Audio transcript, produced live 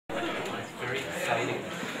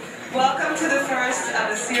Welcome to the first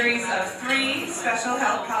of a series of 3 special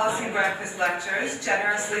health policy breakfast lectures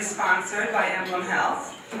generously sponsored by Emblem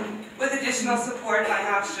Health, with additional support by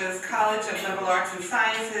Hofstra's College of Liberal Arts and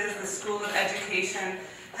Sciences, the School of Education,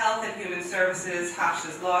 Health and Human Services,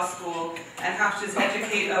 Hofstra's Law School, and Hofstra's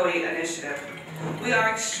Educate 08 initiative. We are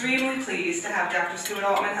extremely pleased to have Dr. Stuart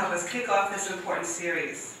Altman help us kick off this important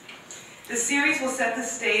series. The series will set the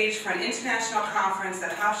stage for an international conference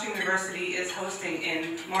that Hofstra University is hosting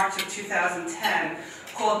in March of 2010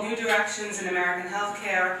 called New Directions in American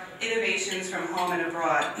Healthcare, Innovations from Home and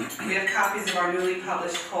Abroad. We have copies of our newly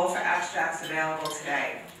published call for abstracts available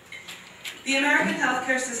today. The American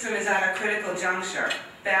healthcare system is at a critical juncture.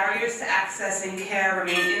 Barriers to accessing care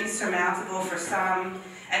remain insurmountable for some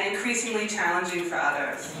and increasingly challenging for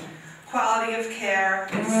others. Quality of care,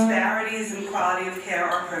 disparities in quality of care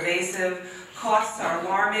are pervasive, costs are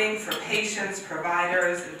alarming for patients,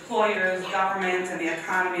 providers, employers, government, and the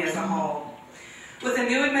economy as a whole. With a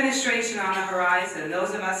new administration on the horizon,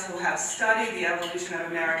 those of us who have studied the evolution of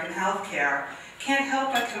American healthcare can't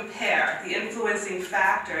help but compare the influencing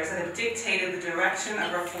factors that have dictated the direction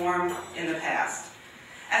of reform in the past.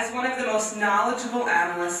 As one of the most knowledgeable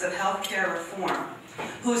analysts of healthcare reform,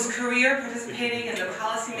 whose career participating in the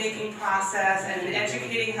policymaking process and in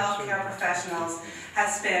educating healthcare professionals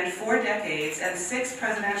has spanned 4 decades and 6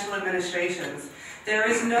 presidential administrations, there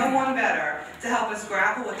is no one better to help us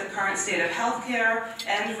grapple with the current state of healthcare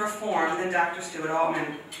and reform than Dr. Stuart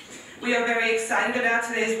Altman. We are very excited about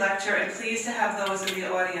today's lecture and pleased to have those in the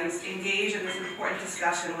audience engage in this important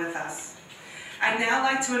discussion with us. I'd now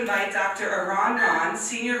like to invite Dr. Eran Ron,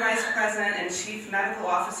 Senior Vice President and Chief Medical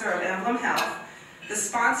Officer of Emblem Health, the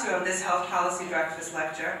sponsor of this health policy breakfast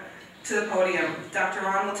lecture, to the podium. Dr.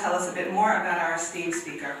 Ron will tell us a bit more about our esteemed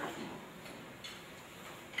speaker.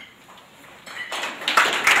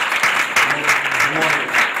 Good morning.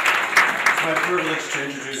 It's my privilege to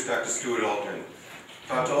introduce Dr. Stuart Altman.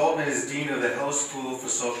 Dr. Altman is Dean of the Heller School for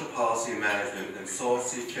Social Policy and Management and Saul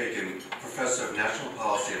C. Chaikin Professor of National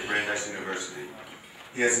Policy at Brandeis University.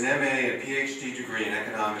 He has an MA and PhD degree in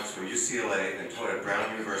economics from UCLA and taught at Brown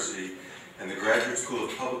University and the Graduate School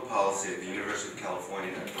of Public Policy at the University of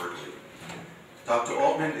California at Berkeley. Dr.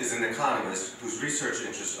 Altman is an economist whose research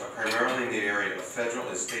interests are primarily in the area of federal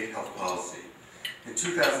and state health policy. In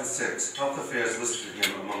 2006, Health Affairs listed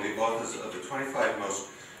him among the authors of the 25 most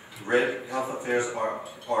read Health Affairs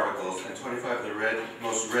articles and 25 of the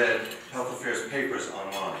most read Health Affairs papers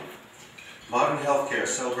online. Modern Healthcare,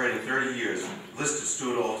 celebrating 30 years, listed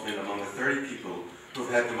Stuart Altman among the 30 people who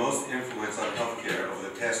have had the most influence on healthcare over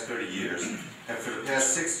the past 30 years, and for the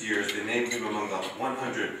past 6 years they named him among the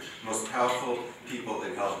 100 most powerful people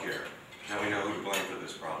in healthcare. Now we know who to blame for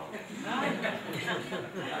this problem.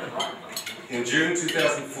 In June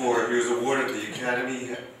 2004, he was awarded the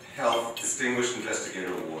Academy Health Distinguished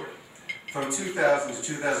Investigator Award. From 2000 to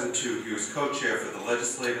 2002, he was co-chair for the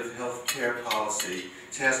Legislative Healthcare Policy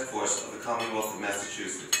Task Force of the Commonwealth of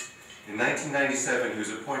Massachusetts. In 1997, he was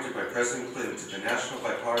appointed by President Clinton to the National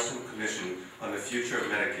Bipartisan Commission on the Future of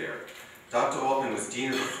Medicare. Dr. Altman was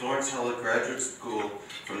Dean of the Florence Heller Graduate School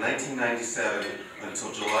from 1997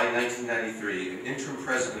 until July 1993 and interim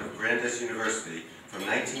president of Brandeis University from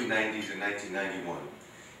 1990 to 1991.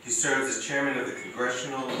 He served as chairman of the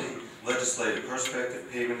Congressionally Legislative Prospective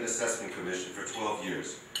Payment Assessment Commission for 12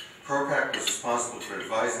 years. PROPAC was responsible for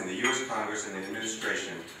advising the U.S. Congress and the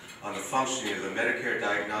administration on the functioning of the Medicare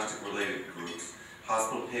diagnostic-related groups,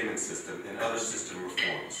 hospital payment system, and other system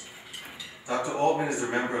reforms. Dr. Altman is a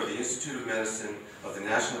member of the Institute of Medicine of the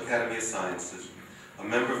National Academy of Sciences, a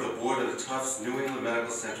member of the board of the Tufts New England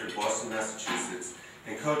Medical Center in Boston, Massachusetts,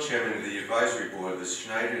 and co-chairman of the advisory board of the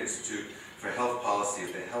Schneider Institute for Health Policy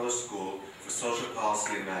at the Heller School for Social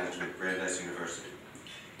Policy and Management, Brandeis University.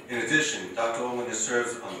 In addition, Dr. Altman has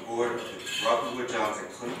served on the board of the Robert Wood Johnson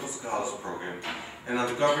Clinical Scholars Program and on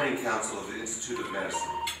the governing council of the Institute of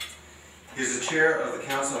Medicine. He is the chair of the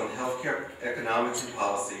Council on Healthcare Economics and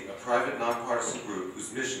Policy, a private nonpartisan group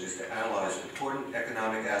whose mission is to analyze important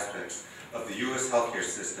economic aspects of the U.S. healthcare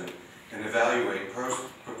system and evaluate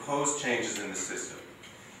proposed changes in the system.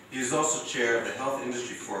 He is also chair of the Health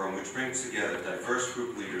Industry Forum, which brings together diverse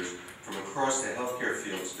group leaders from across the healthcare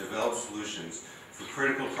field to develop solutions for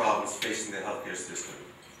critical problems facing the healthcare system.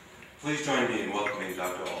 Please join me in welcoming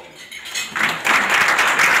Dr. Altman.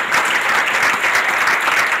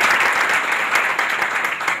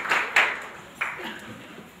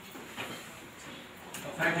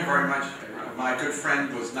 Thank you very much. My good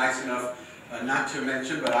friend was nice enough not to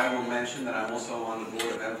mention, but I will mention that I'm also on the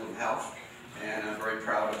board of Emblem Health, and I'm very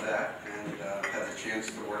proud of that, and had the chance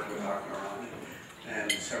to work with Dr. Ron.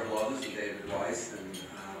 and several others, and David Weiss,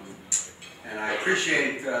 and I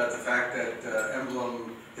appreciate the fact that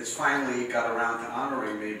Emblem has finally got around to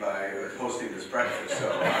honoring me by hosting this breakfast. So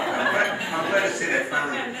I'm glad to see they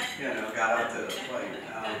finally, got up to the plate.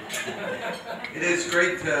 It is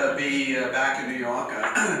great to be back in New York.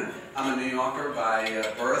 I'm a New Yorker by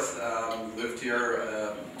birth. Lived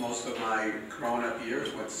here most of my growing-up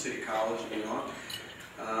years. Went to City College in New York.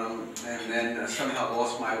 And then somehow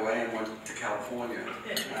lost my way and went to California.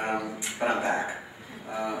 But I'm back,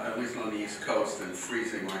 at least on the East Coast, and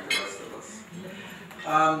freezing like the rest of us.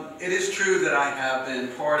 It is true that I have been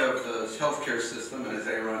part of the healthcare system, and as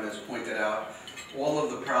Aaron has pointed out, all of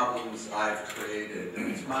the problems I've created.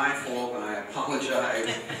 It's my fault, and I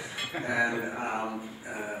apologize.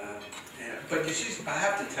 But you see, I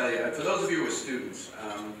have to tell you, for those of you who are students,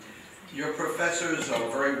 your professors are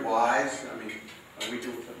very wise. I mean, are we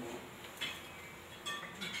doing something?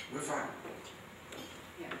 We're fine.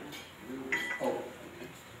 Yeah. Oh, okay.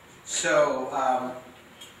 So,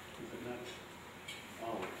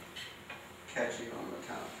 catching on the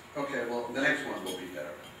top. Okay, well, the next one will be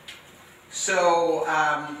better. So,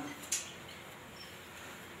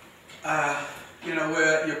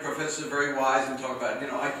 your professors are very wise and talk about,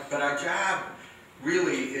 but our job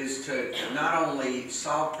really is to not only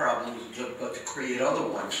solve problems, but to create other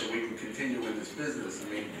ones so we can continue in this business. I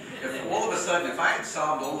mean, if all of a sudden, if I had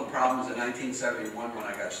solved all the problems in 1971 when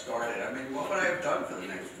I got started, I mean, what would I have done for the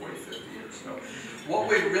next 40, 50 years? So what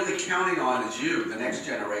we're really counting on is you, the next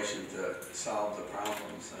generation, to solve the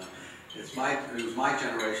problems. It was my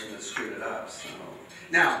generation that screwed it up. So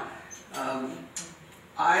now,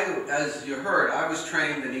 as you heard, I was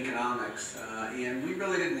trained in economics, and we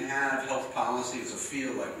really didn't have health policy as a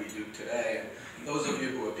field like we do today. And those of you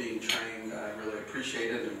who are being trained, I really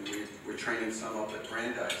appreciate it, and we're training some up at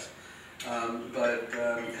Brandeis. But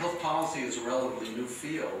health policy is a relatively new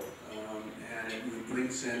field, and it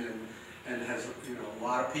links in and has a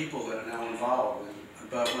lot of people that are now involved.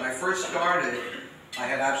 But when I first started, I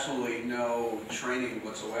had absolutely no training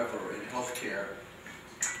whatsoever in healthcare.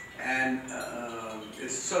 And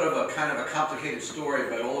it's sort of a kind of a complicated story,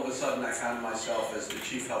 but all of a sudden I found myself as the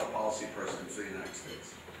chief health policy person for the United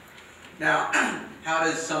States. Now, how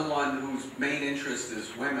does someone whose main interest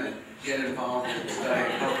is women get involved in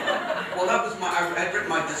studying health? Well, that was I'd written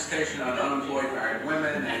my dissertation on unemployed married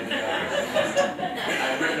women, and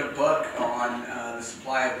I'd written a book on the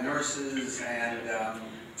supply of nurses, and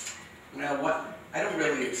I don't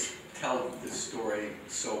really tell this story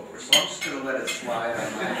sober, so I'm just going to let it slide.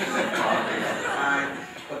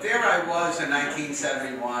 But there I was in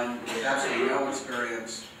 1971 with absolutely no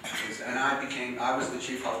experience, and I was the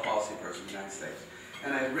chief health policy person in the United States.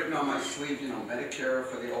 And I had written on my sleeve, Medicare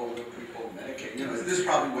for the older people, Medicaid. This is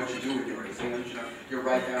probably what you do with your exams. You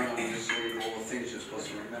write down on your sleeve all the things you're supposed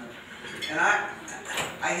to remember. And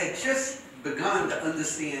I had just begun to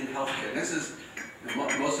understand healthcare. This is,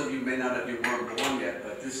 most of you may not have been born yet,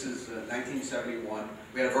 but this is 1971.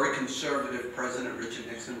 We had a very conservative president. Richard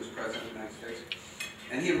Nixon was president of the United States.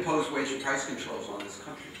 And he imposed wage and price controls on this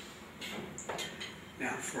country.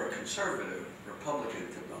 Now, for a conservative Republican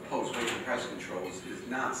to oppose wage and price controls is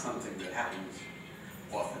not something that happens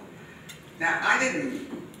often. Now,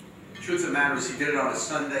 truth of the matter is he did it on a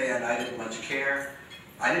Sunday and I didn't much care.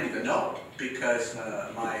 I didn't even know because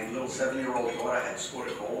my little 7-year-old daughter had scored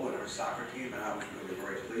a goal in her soccer team, and I was really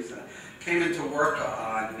very pleased. And I came into work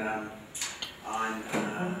on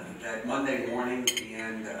that Monday morning,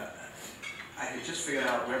 and I had just figured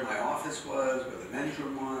out where my office was, where the men's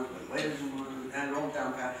room was, where the ladies' room was, and it all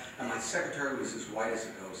down pat. And my secretary was as white as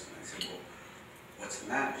a ghost. And I said, "Well, what's the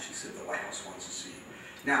matter?" She said, "The White House wants to see you."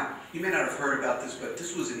 Now, you may not have heard about this, but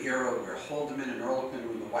this was an era where Haldeman and Ehrlichman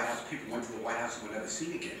were in the White House. People went to the White House and were never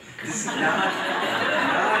seen again. This is not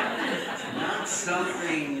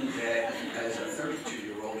something that, as a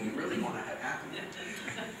 32-year-old, you really want to have happen.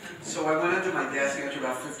 So I went into my desk, after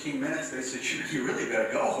about 15 minutes, they said, "You really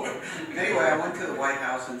better go." Anyway, I went to the White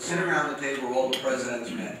House, and sitting around the table were all the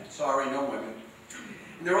president's men. Sorry, no women.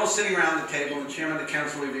 And they're all sitting around the table, and the chairman of the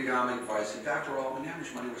Council of Economic Advice said, "Dr. Altman, how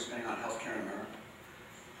much money we're spending on healthcare in America?"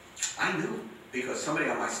 I knew, because somebody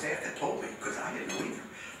on my staff had told me, because I didn't know either.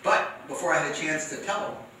 But before I had a chance to tell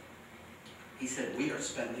him, he said, "We are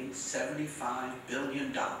spending $75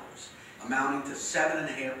 billion, amounting to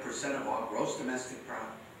 7.5% of our gross domestic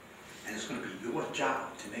product. And it's going to be your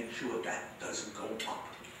job to make sure that doesn't go up.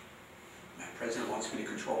 My president wants me to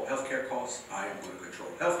control healthcare costs. I am going to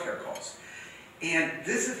control healthcare costs." And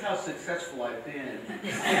this is how successful I've been.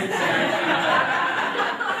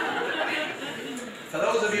 For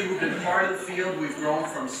those of you who've been part of the field, we've grown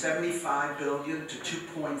from 75 billion to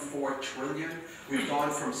 2.4 trillion. We've gone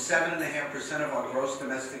from 7.5% of our gross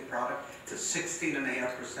domestic product to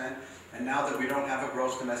 16.5%. And now that we don't have a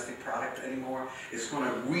gross domestic product anymore, it's going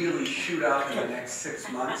to really shoot up in the next 6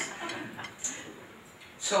 months.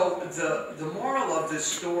 So the moral of this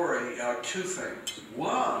story are two things.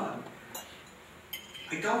 One,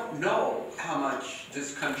 I don't know how much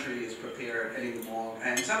this country is prepared any longer,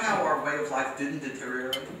 and somehow our way of life didn't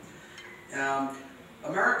deteriorate.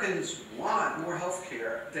 Americans want more health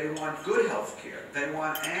care. They want good health care. They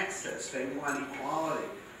want access. They want equality,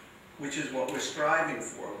 which is what we're striving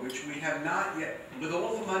for, which we have not yet. With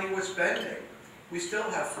all the money we're spending, we still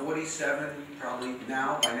have 47, probably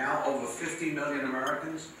now, by now, over 50 million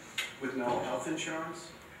Americans with no health insurance.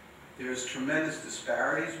 There's tremendous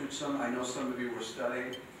disparities, which I know some of you were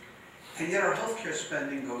studying. And yet our healthcare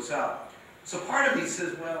spending goes up. So part of me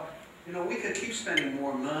says, well, you know, we could keep spending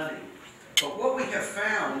more money. But what we have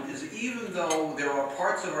found is even though there are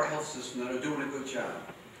parts of our health system that are doing a good job,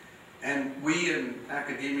 and we in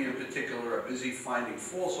academia in particular are busy finding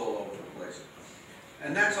faults all over the place,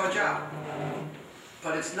 and that's our job.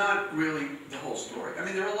 But it's not really the whole story. I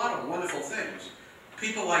mean, there are a lot of wonderful things.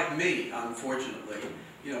 People like me, unfortunately,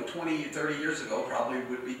 you know, 20, 30 years ago probably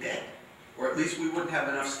would be dead. Or at least we wouldn't have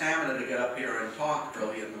enough stamina to get up here and talk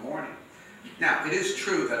early in the morning. Now, it is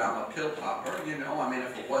true that I'm a pill popper, you know. I mean,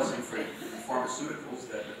 if it wasn't for pharmaceuticals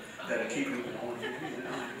that are keeping me going, you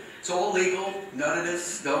know. It's all legal, none of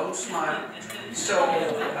this, don't smile. So,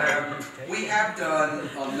 we have done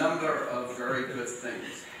a number of very good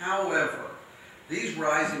things. However, these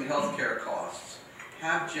rising healthcare costs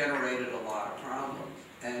have generated a lot of problems.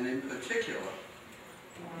 And in particular,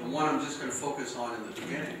 the one I'm just going to focus on in the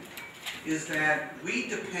beginning, is that we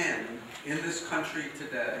depend in this country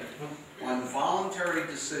today on voluntary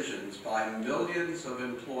decisions by millions of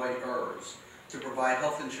employers to provide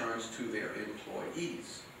health insurance to their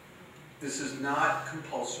employees. This is not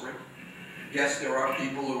compulsory. Yes, there are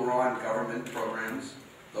people who are on government programs,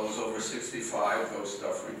 those over 65, those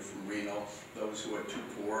suffering from renal, those who are too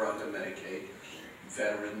poor under Medicaid,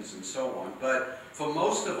 veterans, and so on. But for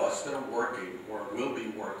most of us that are working, or will be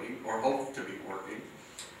working, or hope to be working,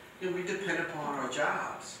 you know, we depend upon our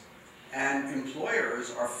jobs. And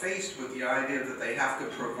employers are faced with the idea that they have to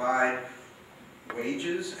provide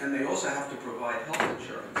wages, and they also have to provide health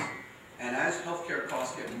insurance. And as healthcare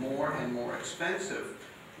costs get more and more expensive,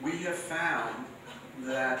 we have found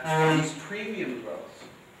that these premium growths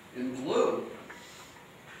in blue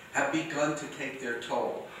have begun to take their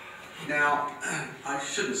toll. Now, I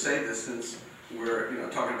shouldn't say this since we're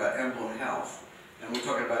talking about Emblem Health, and we're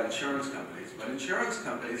talking about insurance companies, but insurance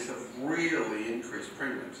companies have really increased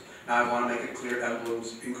premiums. Now, I want to make it clear,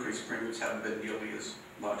 Emblem's increased premiums haven't been nearly as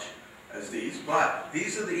much as these, but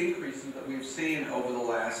these are the increases that we've seen over the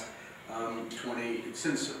last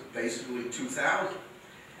since basically 2000.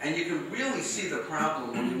 And you can really see the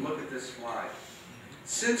problem when you look at this slide.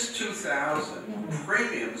 Since 2000,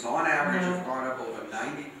 premiums on average have gone up over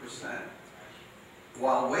 90%,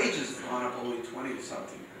 while wages have gone up only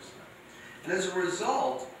 20-something%. And as a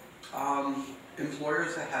result,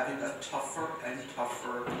 employers are having a tougher and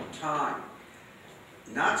tougher time.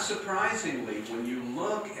 Not surprisingly, when you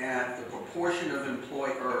look at the proportion of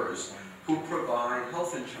employers who provide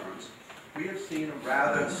health insurance, we have seen a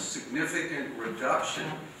rather significant reduction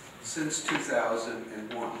since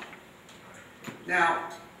 2001. Now,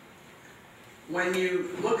 when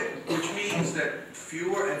you look at, which means that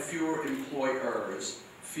fewer and fewer employers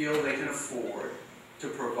feel they can afford to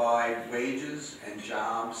provide wages and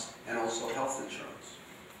jobs and also health insurance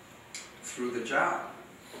through the job.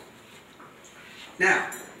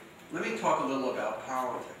 Now, let me talk a little about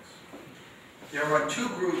politics. There are two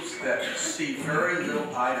groups that see very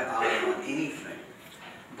little eye to eye on anything.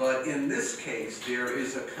 But in this case, there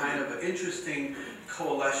is a kind of an interesting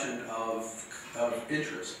coalition of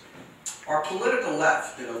interest. Our political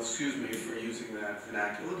left, excuse me for using that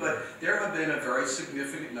vernacular, but there have been a very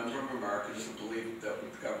significant number of Americans who believe that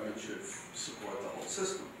the government should support the whole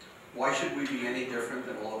system. Why should we be any different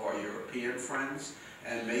than all of our European friends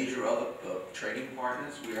and major other trading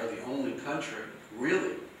partners? We are the only country,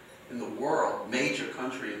 really, in the world, major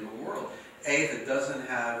country in the world, that doesn't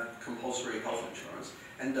have compulsory health insurance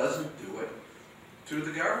and doesn't do it through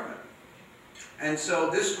the government. And so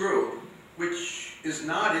this group, which is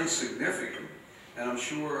not insignificant, and I'm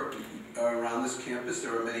sure around this campus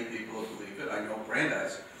there are many people who believe it. I know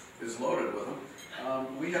Brandeis is loaded with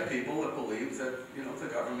them. We have people that believe that the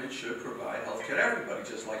government should provide health care to everybody,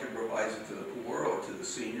 just like it provides it to the poor or to the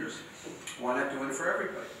seniors. Why not do it for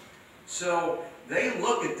everybody? So they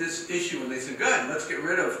look at this issue and they say, good, let's get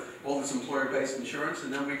rid of all this employer-based insurance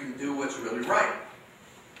and then we can do what's really right.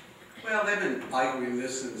 Well, they've been arguing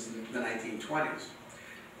this since the 1920s.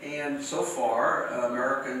 And so far,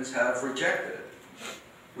 Americans have rejected it,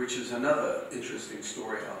 which is another interesting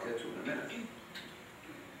story I'll get to in a minute.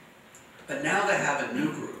 But now they have a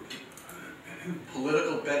new group,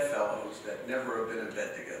 political bedfellows that never have been in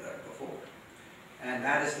bed together before. And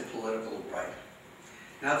that is the political right.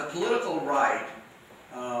 Now the political right,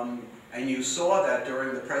 and you saw that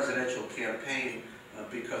during the presidential campaign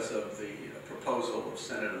because of the proposal of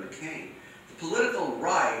Senator McCain, the political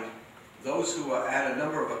right, those who are at a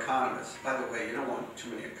number of economists, by the way, you don't want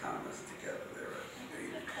too many economists together there.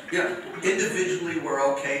 You know, individually we're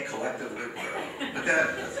okay, collectively we're okay. But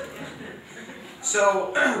that doesn't.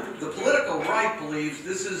 So the political right believes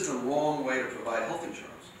this is the wrong way to provide health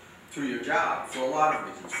insurance through your job for a lot of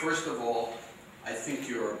reasons. First of all, I think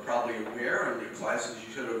you're probably aware, in your classes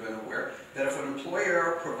you should have been aware, that if an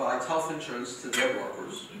employer provides health insurance to their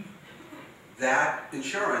workers, that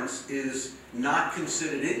insurance is not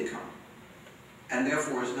considered income and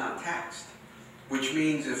therefore is not taxed. Which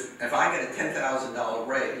means if I get a $10,000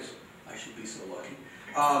 raise, I should be so lucky,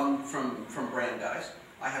 from Brandeis,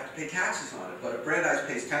 I have to pay taxes on it. But if Brandeis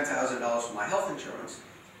pays $10,000 for my health insurance,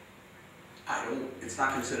 it's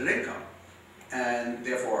not considered income. And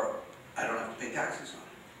therefore, I don't have to pay taxes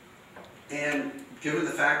on it. And given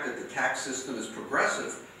the fact that the tax system is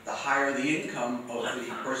progressive, the higher the income of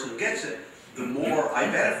the person who gets it, the more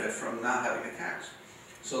I benefit from not having a tax.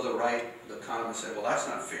 So the economists say, well, that's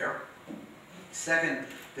not fair. Second,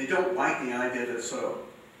 they don't like the idea that it sort of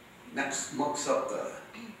mucks up the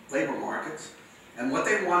labor markets. And what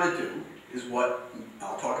they want to do is what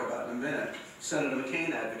I'll talk about in a minute. Senator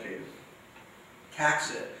McCain advocated.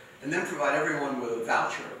 Tax it, and then provide everyone with a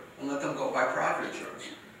voucher and let them go buy private insurance.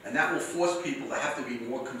 And that will force people to have to be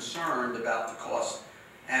more concerned about the cost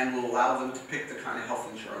and will allow them to pick the kind of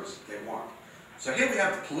health insurance that they want. So here we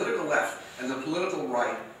have the political left and the political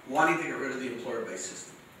right wanting to get rid of the employer-based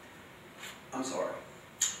system. I'm sorry,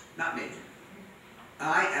 not me.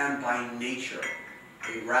 I am by nature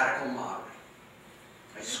a radical moderate.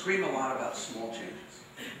 I scream a lot about small changes.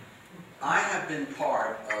 I have been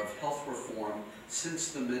part of health reform since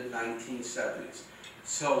the mid-1970s.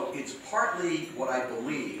 So it's partly what I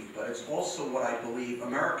believe, but it's also what I believe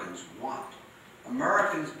Americans want.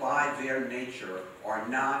 Americans, by their nature,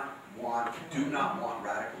 do not want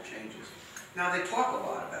radical changes. Now, they talk a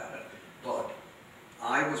lot about it, but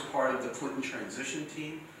I was part of the Clinton transition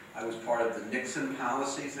team. I was part of the Nixon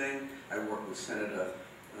policy thing. I worked with Senator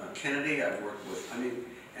Kennedy. I worked with,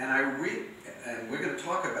 and we're going to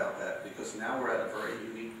talk about that because now we're at a very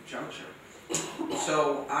unique juncture.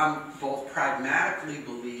 So I both pragmatically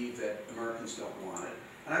believe that Americans don't want it,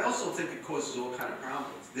 and I also think it causes all kinds of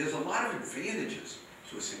problems. There's a lot of advantages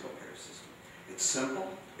to a single-payer system. It's simple,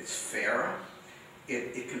 it's fair,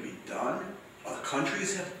 it can be done. Other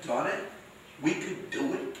countries have done it. We could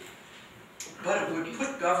do it. But it would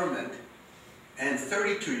put government and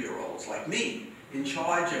 32-year-olds like me in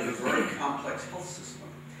charge of a very complex health system.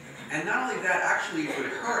 And not only that, actually it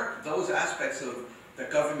would hurt those aspects of that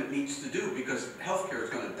government needs to do because healthcare is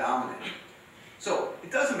going to dominate. So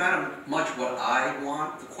it doesn't matter much what I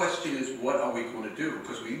want. The question is, what are we going to do?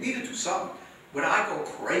 Because we need to do something. Would I go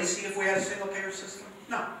crazy if we had a single-payer system?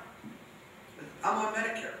 No. I'm on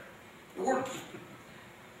Medicare. It works.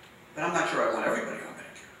 But I'm not sure I want everybody on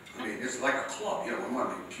Medicare. I mean, it's like a club. You know, we want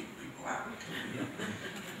to keep people out.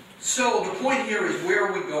 So the point here is, where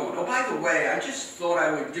are we going? Oh, by the way, I just thought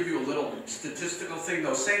I would give you a little statistical thing.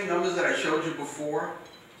 Those same numbers that I showed you before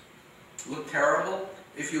look terrible.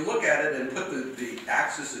 If you look at it and put the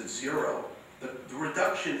axis at 0, the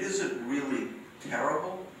reduction isn't really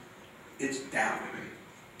terrible. It's down.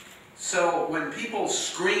 So when people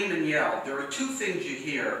scream and yell, there are two things you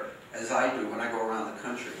hear, as I do when I go around the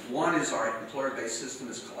country. One is our employer-based system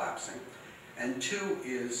is collapsing, and two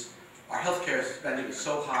is our healthcare spending is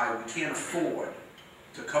so high we can't afford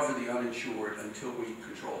to cover the uninsured until we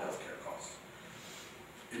control healthcare costs.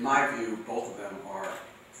 In my view, both of them are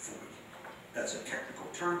phony. That's a technical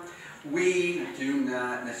term. We do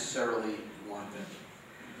not necessarily want them.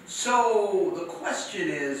 So the question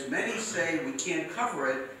is, many say we can't cover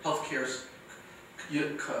it, healthcare's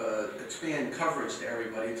expand coverage to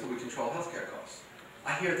everybody until we control healthcare costs.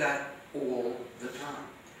 I hear that all the time.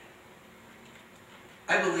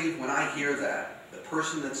 I believe when I hear that, the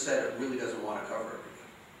person that said it really doesn't want to cover everybody.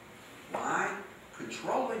 Why?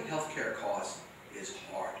 Controlling healthcare costs is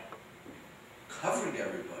hard. Covering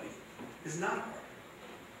everybody is not hard.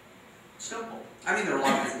 Simple. I mean, there are a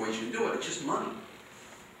lot of different ways you can do it. It's just money.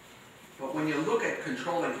 But when you look at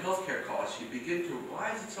controlling healthcare costs, you begin to,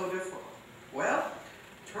 why is it so difficult? Well,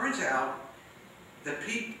 turns out that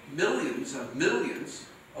millions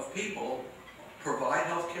of people provide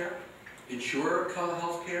healthcare, insure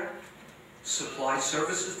healthcare, supply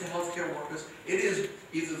services to healthcare workers. It is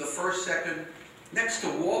either the first, second, next to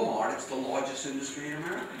Walmart, it's the largest industry in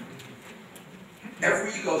America.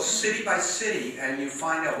 You go city by city and you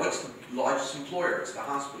find out what's the largest employer. It's the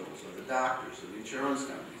hospitals or the doctors or the insurance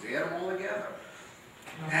companies. They add them all together.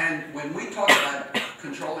 And when we talk about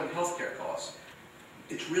controlling healthcare costs,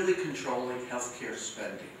 it's really controlling healthcare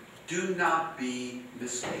spending. Do not be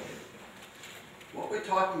mistaken. What we're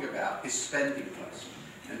talking about is spending less.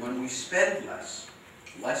 And when we spend less,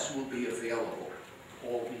 less will be available to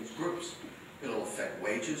all these groups. It'll affect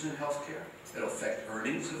wages in healthcare. It'll affect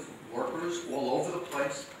earnings of workers all over the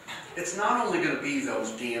place. It's not only going to be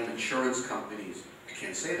those damn insurance companies. I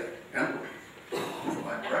can't say that. Emblem.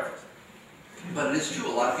 Provide breakfast. But it is true.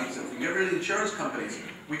 A lot of people say, if we get rid of the insurance companies,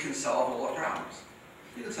 we can solve all our problems.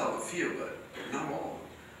 You can solve a few, but not all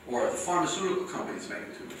of them. Or the pharmaceutical companies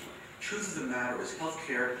making too much money. Truth of the matter is,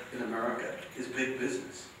 healthcare in America is big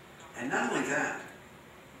business. And not only that,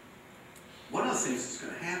 one of the things that's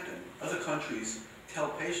going to happen, other countries tell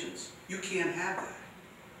patients, you can't have that.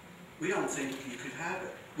 We don't think you could have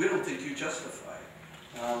it. We don't think you justify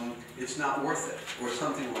it. It's not worth it, or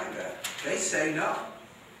something like that. They say no.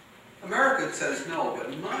 America says no,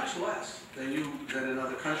 but much less than in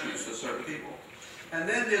other countries for certain people. And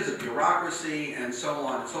then there's a bureaucracy and so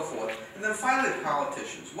on and so forth. And then finally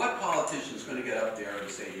politicians. What politician is going to get up there and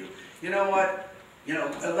say to you, you know what,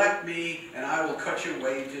 elect me and I will cut your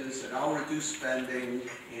wages and I'll reduce spending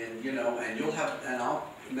and, and I'll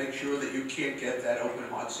make sure that you can't get that open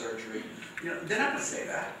heart surgery. They're not going to say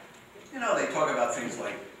that. They talk about things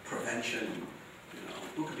like prevention.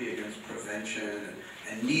 Who could be against prevention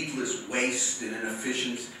and needless waste and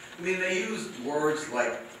inefficiency? I mean, they use words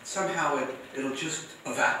like somehow it'll just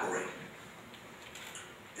evaporate.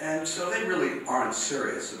 And so they really aren't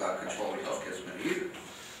serious about controlling healthcare spending either.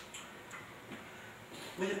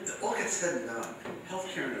 When it all gets said and done,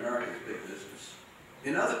 healthcare in America is big business.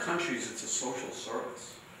 In other countries, it's a social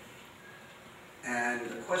service. And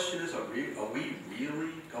the question is, are we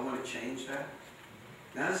really going to change that?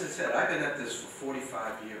 Now, as I said, I've been at this for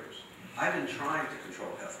 45 years. I've been trying to control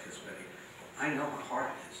healthcare spending. I know how hard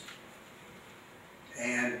it is.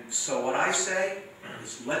 And so what I say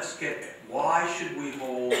is, why should we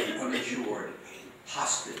hold the uninsured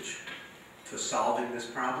hostage to solving this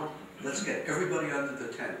problem? Let's get everybody under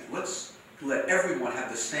the tent. Let's let everyone have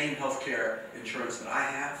the same health care insurance that I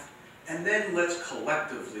have, and then let's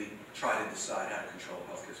collectively try to decide how to control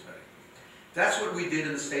healthcare spending. That's what we did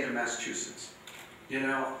in the state of Massachusetts.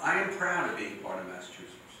 I am proud of being part of Massachusetts.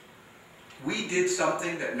 We did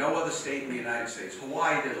something that no other state in the United States,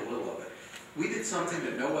 Hawaii did a little of it. We did something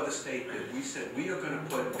that no other state did. We said, we are going to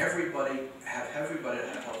put everybody have health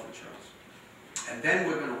insurance. And then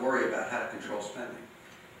we're going to worry about how to control spending.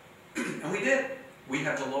 And we did. We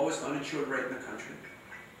have the lowest uninsured rate in the country.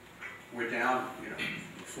 We're down,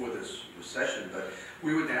 before this recession, but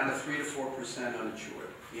we were down to 3 to 4% uninsured.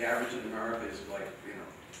 The average in America is like,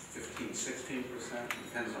 15, 16%.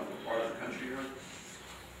 Depends on what part of the country you're in.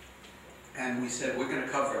 And we said, we're going to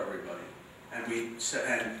cover everybody. And we said,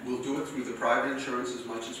 and we'll do it through the private insurance as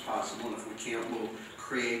much as possible. And if we can't, we'll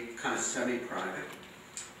create kind of semi-private.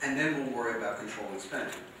 And then we'll worry about controlling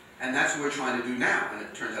spending. And that's what we're trying to do now, and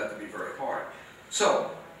it turns out to be very hard.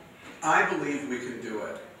 So, I believe we can do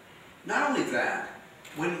it. Not only that,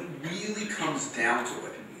 when it really comes down to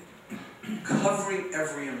it, covering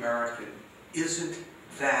every American isn't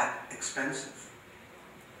that expensive.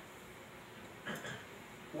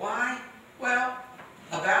 Why? Well,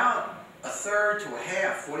 about a third to a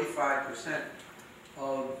half, 45%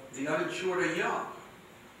 of the uninsured are young.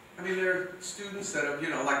 I mean, there are students that are,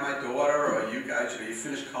 like my daughter or you guys, you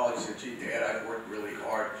finish college, you say, gee, Dad, I've worked really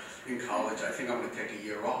hard in college. I think I'm going to take a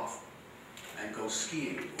year off and go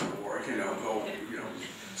skiing or, go,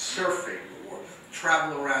 surfing or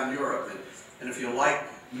travel around Europe. And if you're like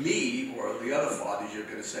me or the other fathers, you're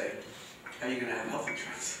going to say, how are you going to have health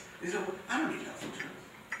insurance? You say, well, I don't need health insurance.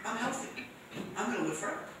 I'm healthy. I'm going to live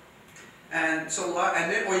forever. And so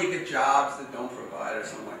or you get jobs that don't provide or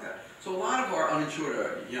something like that. So a lot of our uninsured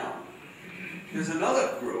are young. There's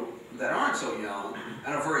another group that aren't so young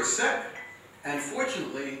and are very sick. And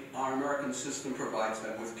fortunately, our American system provides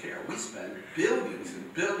them with care. We spend billions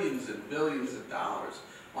and billions and billions of dollars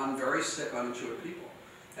on very sick, uninsured people.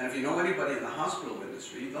 And if you know anybody in the hospital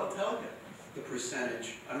industry, they'll tell you the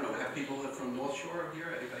percentage. I don't know, have people from North Shore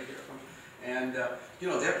here? Anybody here from? And,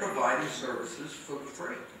 they're providing services for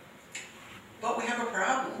free. But we have a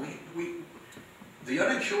problem. The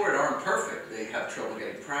uninsured aren't perfect. They have trouble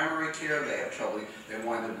getting primary care. They have trouble. They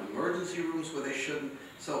wind up in emergency rooms where they shouldn't.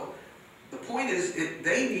 So the point is,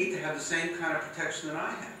 they need to have the same kind of protection that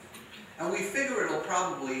I have. And we figure it'll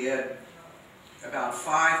probably add about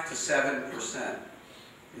 5 to 7%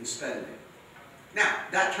 in spending. Now,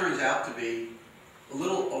 that turns out to be a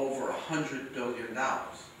little over $100 billion.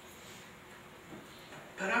 But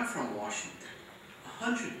I'm from Washington.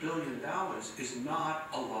 $100 billion is not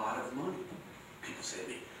a lot of money. People say to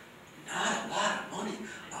me, not a lot of money,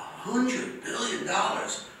 $100 billion.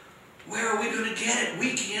 Where are we going to get it?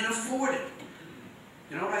 We can't afford it.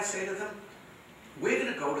 You know what I say to them? We're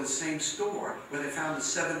going to go to the same store where they found the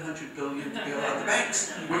 $700 billion to bail out the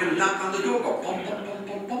banks. We're going to knock on the door, go bum, bum, bum,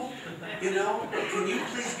 bum, bum. You know, can you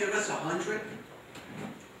please give us 100?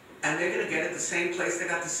 And they're going to get it the same place they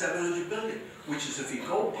got the $700 billion, which is if you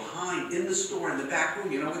go behind in the store in the back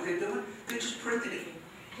room, you know what they're doing? They're just printing it.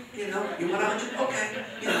 You know, you want 100? Okay.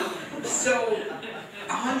 You know, so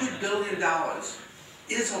 $100 billion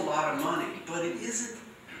is a lot of money, but it isn't.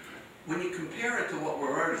 When you compare it to what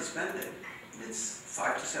we're already spending, it's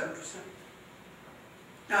 5 to 7%.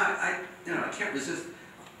 Now, I can't resist.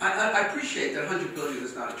 I appreciate that $100 billion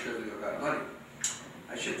is not a trivial amount of money.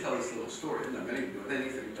 I should tell this little story. It doesn't have anything to do with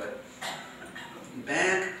anything, but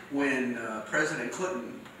back when President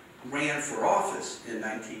Clinton ran for office in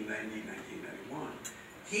 1990, 1991,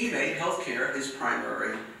 he made healthcare his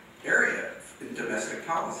primary area in domestic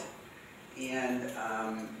policy. And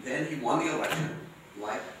then he won the election,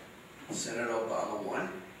 like Senator Obama won,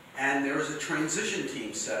 and there was a transition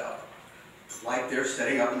team set up, like they're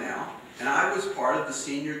setting up now. And I was part of the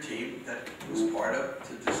senior team that was part of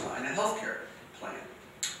to design a healthcare plan.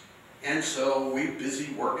 And so we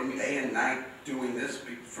busy working day and night doing this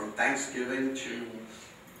from Thanksgiving to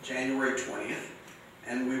January 20th.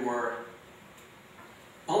 And we were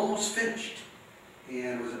almost finished.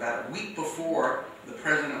 And it was about a week before the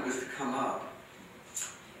president was to come up.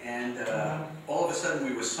 And all of a sudden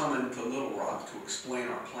we were summoned to Little Rock to explain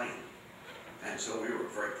our plan. And so we were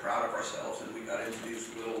very proud of ourselves, and we got into these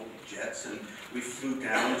little jets, and we flew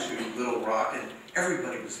down to Little Rock, and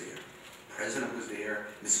everybody was there. The president was there,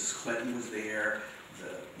 Mrs. Clinton was there,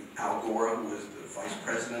 Al Gore, who was the vice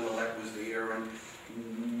president-elect, was there, and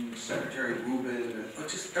Secretary Rubin, and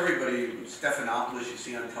just everybody, Stephanopoulos you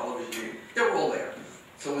see on television, they were all there.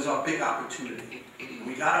 So it was our big opportunity. And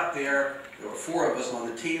we got up there were 4 of us on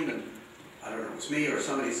the team, and I don't know, it was me or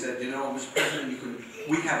somebody said, you know, Mr. President,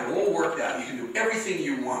 we have it all worked out. You can do everything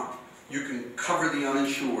you want. You can cover the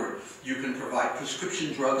uninsured. You can provide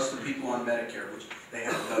prescription drugs to people on Medicare, which they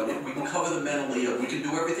haven't done yet. We can cover the mentally ill. We can do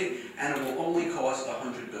everything, and it will only cost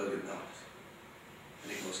 $100 billion.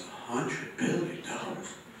 And he goes, $100 billion?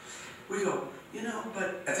 We go, you know,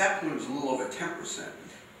 but at that point it was a little over 10%.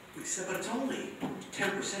 We said, but it's only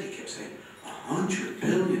 10%, he kept saying. $100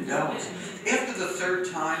 billion. After the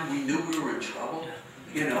 3rd time, we knew we were in trouble.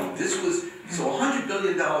 You know, this was, so $100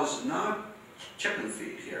 billion, not chicken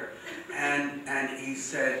feed here. And he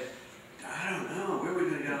said, I don't know, where are we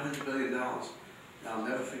going to get $100 billion? Now, I'll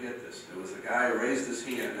never forget this. There was a guy who raised his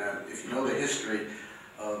hand. Now, if you know the history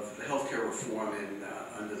of the healthcare reform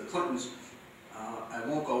under the Clintons, I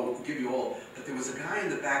won't give you all, but there was a guy in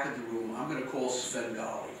the back of the room I'm going to call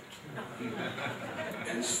Svengali.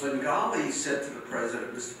 And Svengali said to the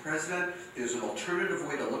president, Mr. President, there's an alternative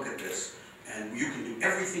way to look at this, and you can do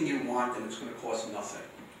everything you want, and it's going to cost nothing.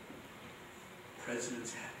 The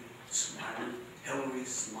president's happy, smiling, Hillary's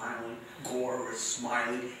smiling, Gore is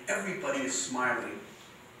smiling, everybody is smiling,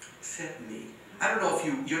 except me. I don't know if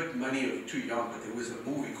many of you are too young, but there was a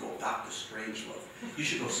movie called Dr. Strangelove. You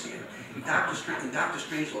should go see it. Dr.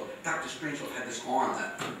 Strangelove had this arm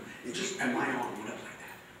and my arm went up like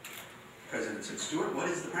that. The president said, Stuart, what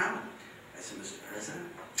is the problem? I said, Mr. President,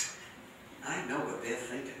 I know what they're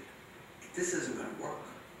thinking. This isn't going to work.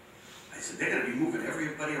 I said, they're going to be moving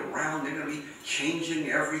everybody around. They're going to be changing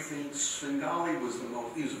everything. Svengali he was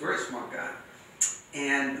a very smart guy.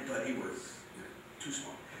 But he was too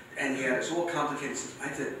smart. And he had this all complicated system.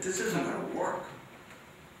 I said, this isn't going to work.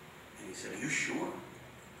 And he said, are you sure?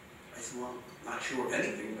 I said, well, I'm not sure of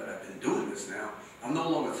anything, but I've been doing this now. I'm no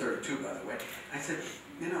longer 32, by the way. I said,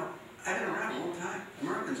 I've been around a long time.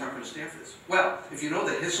 Americans aren't going to stand for this. Well, if you know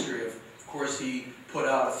the history of course, he put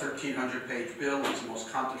out a 1,300-page bill. It was the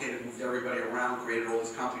most complicated, moved everybody around, created all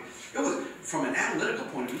this complicated. It was, from an analytical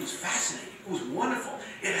point of view, it was fascinating. It was wonderful.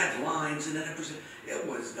 It had lines, and then it was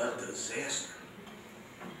a disaster.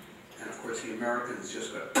 And of course, the Americans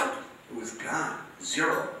just got, it was gone,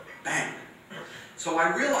 zero, bang. So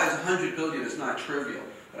I realize $100 billion is not trivial,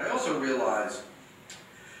 but I also realize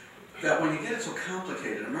that when you get it so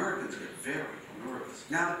complicated, Americans get very nervous.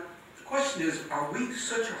 Now, the question is, are we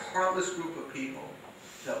such a heartless group of people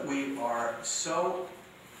that we are so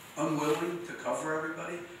unwilling to cover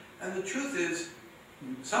everybody? And the truth is,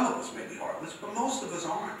 some of us may be heartless, but most of us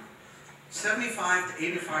aren't. 75 to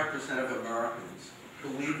 85% of Americans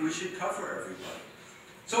believe we should cover everybody.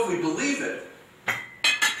 So if we believe it,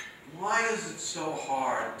 why is it so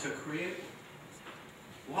hard to create it?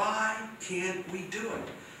 Why can't we do it?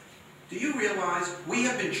 Do you realize we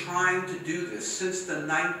have been trying to do this since the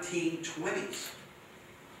 1920s?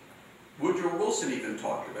 Woodrow Wilson even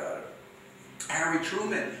talked about it. Harry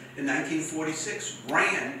Truman in 1946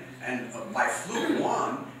 ran and by fluke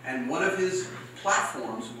won, and one of his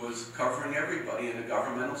platforms was covering everybody in the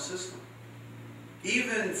governmental system.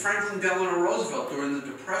 Even Franklin Delano Roosevelt during the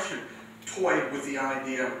Depression toyed with the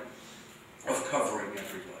idea of covering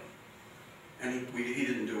everybody. And he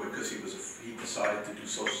didn't do it because he decided to do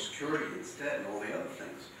Social Security instead and all the other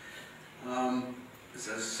things. As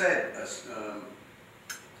I said,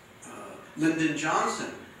 Lyndon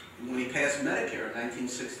Johnson, when he passed Medicare in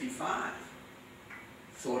 1965,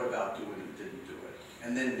 thought about doing it and didn't do it.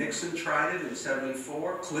 And then Nixon tried it in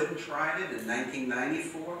 '74, Clinton tried it in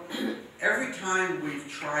 1994. Every time we've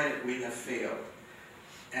tried it, we have failed.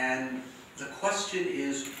 And the question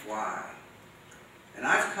is why? And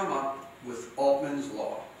I've come up with Altman's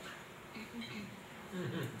Law.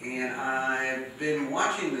 And I've been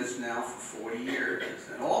watching this now for 40 years.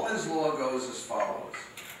 And Altman's Law goes as follows.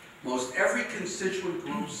 Most every constituent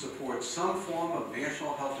group supports some form of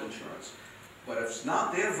national health insurance. But if it's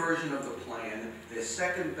not their version of the plan, their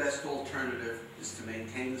second best alternative is to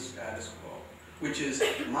maintain the status quo, which is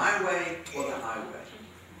my way or the highway.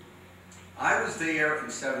 I was there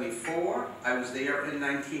in '74, I was there in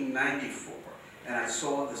 1994, and I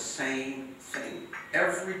saw the same thing.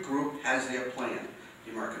 Every group has their plan.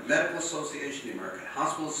 The American Medical Association, the American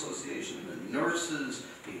Hospital Association, the nurses,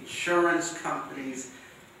 the insurance companies,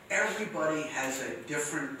 everybody has a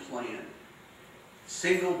different plan.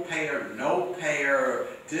 Single payer, no payer,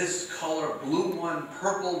 this color, blue one,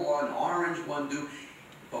 purple one, orange one,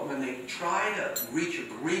 but when they try to reach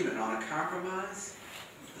agreement on a compromise,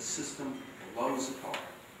 the system blows apart.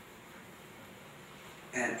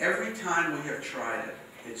 And every time we have tried it,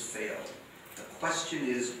 it's failed. The question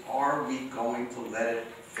is, are we going to let it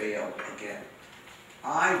fail again?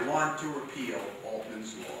 I want to repeal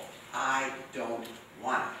Altman's Law. I don't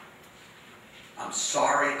want it. I'm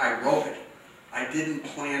sorry I wrote it. I didn't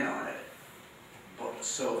plan on it.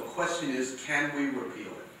 So the question is, can we repeal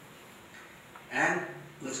it? And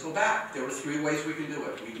let's go back. There are three ways we can do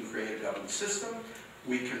it. We can create a government system,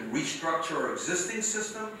 we can restructure our existing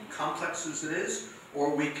system, complex as it is,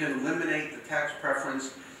 or we can eliminate the tax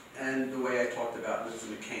preference and the way I talked about Mr.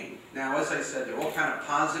 McCain. Now, as I said, there are all kind of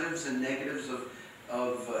positives and negatives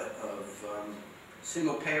of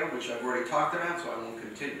single payer, which I've already talked about, so I won't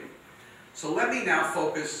continue. So let me now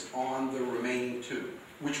focus on the remaining two,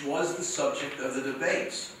 which was the subject of the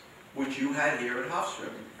debates, which you had here at Hofstra,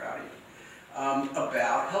 I'm proud of you,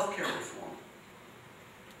 about healthcare reform.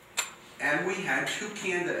 And we had two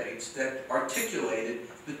candidates that articulated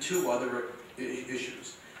the two other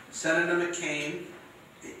issues. Senator McCain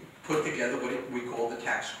put together what we call the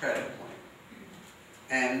tax credit plan.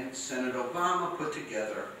 And Senator Obama put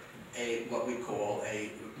together what we call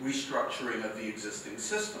a restructuring of the existing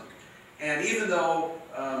system. And even though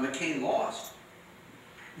McCain lost,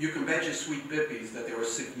 you can bet your sweet bippies that there are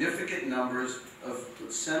significant numbers of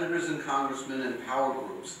senators and congressmen and power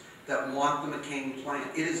groups that want the McCain plan.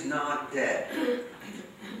 It is not dead.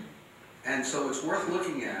 And so it's worth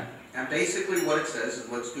looking at. And basically what it says is,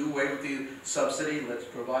 let's do away with the subsidy, let's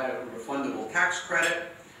provide a refundable tax credit,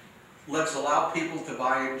 let's allow people to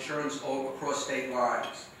buy insurance across state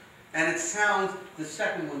lines. And it sounds, the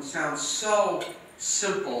second one sounds so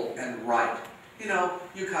simple and right. You know,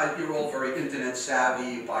 you guys, you're all very internet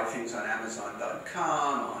savvy. You buy things on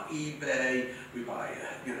Amazon.com, on eBay. We buy,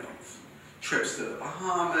 trips to the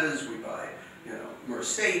Bahamas. We buy,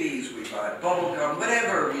 Mercedes. We buy bubble gum.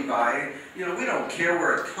 Whatever we buy, we don't care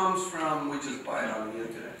where it comes from. We just buy it on the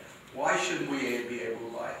internet. Why shouldn't we be able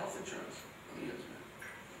to buy health insurance on the internet?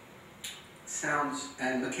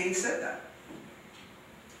 And McCain said that.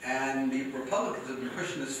 And the Republicans have been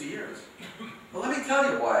pushing this for years. But let me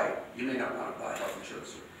tell you why you may not want to buy health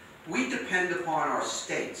insurance. We depend upon our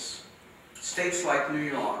states like New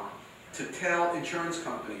York, to tell insurance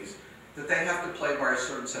companies that they have to play by a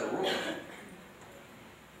certain set of rules.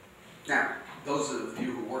 Now, those of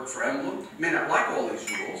you who work for Emblem may not like all these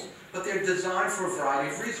rules, but they're designed for a variety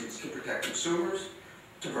of reasons: to protect consumers,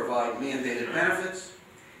 to provide mandated benefits.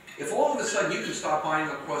 If all of a sudden you can start buying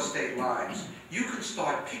across state lines, you can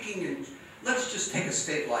start picking and let's just take a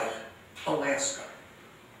state like Alaska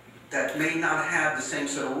that may not have the same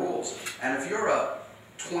set of rules. And if you're a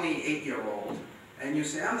 28-year-old and you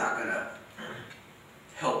say, I'm not going to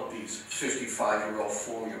help these 55-year-old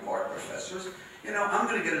falling apart professors, I'm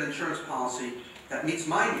going to get an insurance policy that meets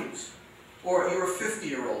my needs. Or you're a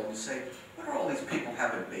 50-year-old and you say, what are all these people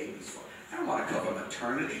having babies for? I don't want to cover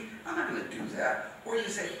maternity. I'm not going to do that. Or you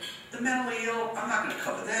say, the mentally ill, I'm not going to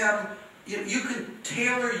cover them. You can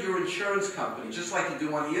tailor your insurance company, just like you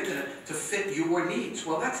do on the internet, to fit your needs.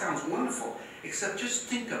 Well, that sounds wonderful, except just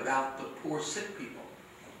think about the poor sick people.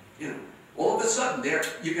 All of a sudden,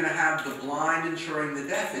 you're going to have the blind insuring the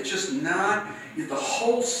deaf. It's just not, the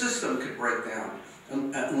whole system could break down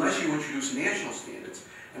unless you introduce national standards.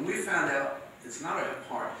 And we found out it's not a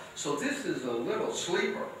hard. So this is a little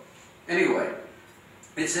sleeper. Anyway,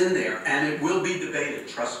 it's in there, and it will be debated,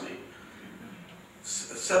 trust me.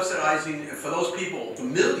 Subsidizing, for those people, the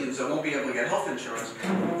millions that won't be able to get health insurance,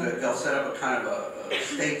 they'll set up a kind of a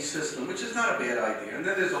state system, which is not a bad idea. And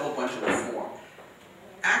then there's a whole bunch of reform.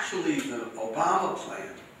 Actually, the Obama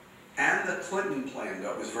plan and the Clinton plan,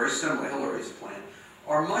 that was very similar, Hillary's plan,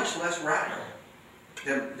 are much less radical.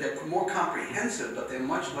 They're more comprehensive, but they're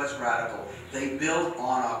much less radical. They build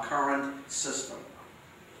on our current system.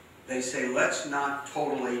 They say, let's not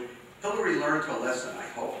totally... Hillary learned her lesson, I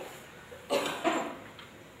hope.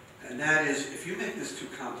 And that is, if you make this too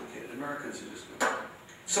complicated, Americans are just going to...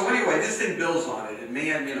 So anyway, this thing builds on it. And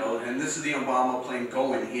and this is the Obama plan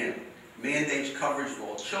going in. Mandates coverage for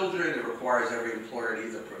all children. It requires every employer to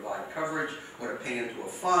either provide coverage or to pay into a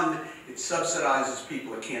fund. It subsidizes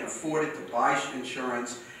people that can't afford it to buy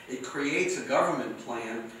insurance. It creates a government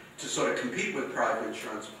plan to sort of compete with private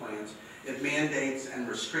insurance plans. It mandates and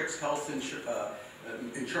restricts health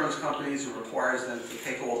insurance companies and requires them to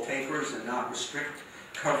take all takers and not restrict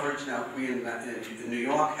coverage. Now, we in New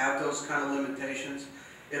York have those kind of limitations.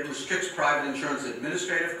 It restricts private insurance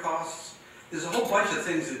administrative costs. There's a whole bunch of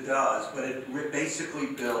things it does, but it basically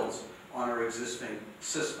builds on our existing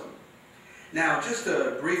system. Now, just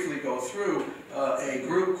to briefly go through, a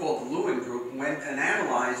group called the Lewin Group went and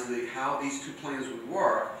analyzed how these two plans would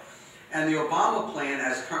work. And the Obama plan,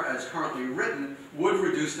 as currently written, would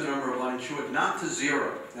reduce the number of uninsured, not to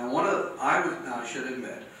zero. Now, I should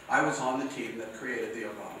admit, I was on the team that created the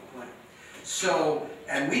Obama plan. So,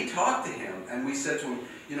 and we talked to him, and we said to him,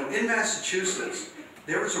 in Massachusetts,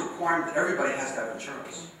 there is a requirement that everybody has to have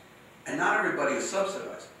insurance. And not everybody is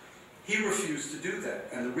subsidized. He refused to do that.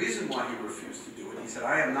 And the reason why he refused to do it, he said,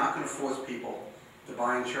 I am not going to force people to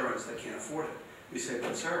buy insurance that can't afford it. We said,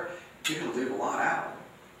 but sir, you're going to leave a lot out.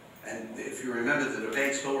 And if you remember the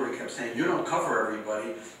debates, Hillary kept saying, you don't cover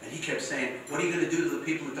everybody. And he kept saying, what are you going to do to the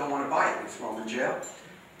people that don't want to buy it? You throw them in jail?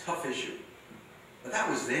 Tough issue. But that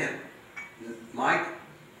was then. Mike,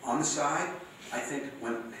 on the side, I think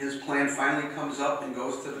when his plan finally comes up and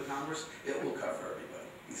goes to the Congress, it will cover everybody.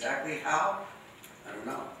 Exactly how? I don't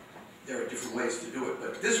know. There are different ways to do it.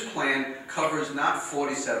 But this plan covers not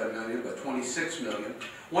 47 million, but 26 million.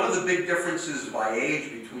 One of the big differences by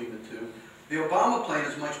age between the two, the Obama plan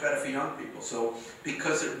is much better for young people. So,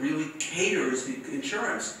 because it really caters the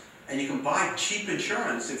insurance, and you can buy cheap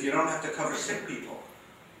insurance if you don't have to cover sick people.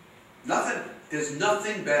 There's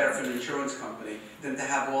nothing better for an insurance company than to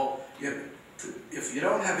have if you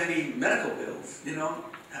don't have any medical bills,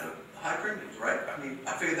 have high premiums, right? I mean,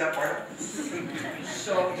 I figured that part out.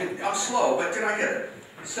 So, I'm slow, but I get it.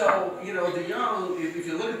 So, the young, if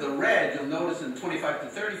you look at the red, you'll notice in 25 to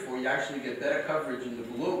 34, you actually get better coverage in the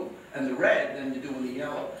blue and the red than you do in the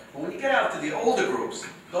yellow. But when you get out to the older groups,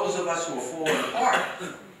 those of us who are falling apart,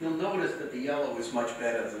 you'll notice that the yellow is much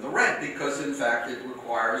better than the red because, in fact, it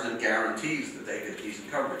requires and guarantees that they get decent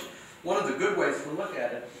coverage. One of the good ways to look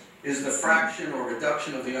at it is the fraction or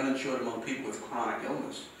reduction of the uninsured among people with chronic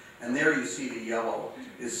illness. And there you see the yellow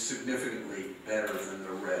is significantly better than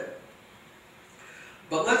the red.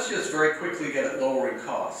 But let's just very quickly get at lowering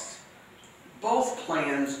costs. Both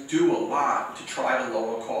plans do a lot to try to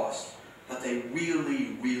lower costs, but they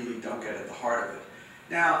really, really don't get at the heart of it.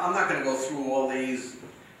 Now, I'm not going to go through all these.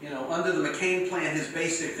 Under the McCain plan, his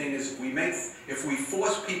basic thing is if we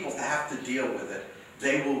force people to have to deal with it,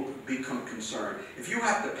 they will become concerned. If you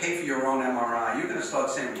have to pay for your own MRI, you're going to start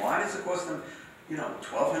saying, why does it cost them,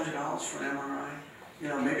 $1,200 for an MRI?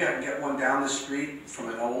 Maybe I can get one down the street from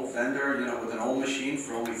an old vendor, with an old machine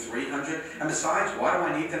for only $300. And besides, why do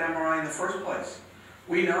I need that MRI in the first place?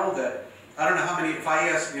 We know that, I don't know how many, if I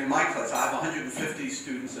ask in my class, I have 150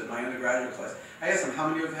 students in my undergraduate class. I asked them, how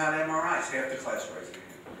many have had MRIs? Half the class raised their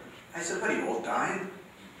hand. I said, what are you all dying?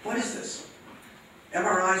 What is this?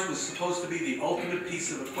 MRIs was supposed to be the ultimate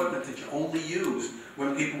piece of equipment that you only use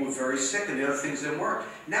when people were very sick and the other things didn't work.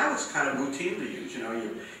 Now it's kind of routinely used. You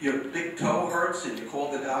know, your big toe hurts and you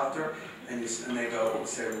call the doctor and they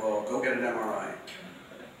say, well, go get an MRI.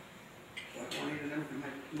 What do I need an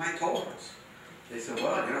MRI? My toe hurts. They said,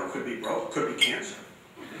 well, you know, it could be broke, could be cancer.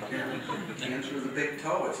 Cancer of the big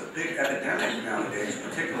toe. It's a big epidemic nowadays,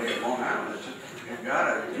 particularly at Long Island. You've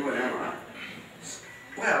got to do an MRI.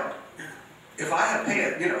 Well, if I had paid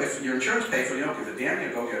it, you know, if your insurance paid for it, you don't give a damn,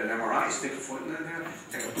 you go get an MRI, stick a foot in there,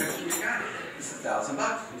 take a picture, you got it. It's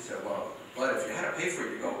 $1,000. He said, well, but if you had to pay for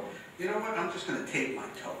it, you go, you know what, I'm just going to tape my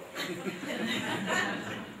toe.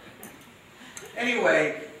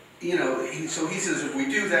 Anyway, you know, so he says if we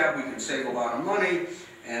do that, we can save a lot of money,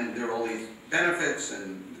 and there are all these benefits,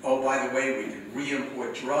 and oh, by the way, we can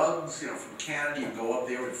re-import drugs, you know, from Canada. You can go up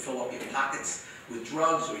there and fill up your pockets with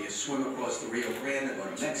drugs, or you swim across the Rio Grande and go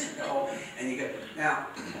to Mexico, and you get, now,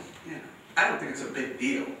 you know, I don't think it's a big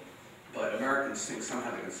deal, but Americans think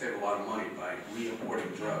somehow they can save a lot of money by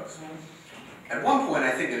re-importing drugs. At one point,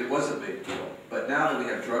 I think it was a big deal, but now that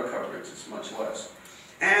we have drug coverage, it's much less.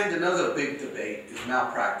 And another big debate is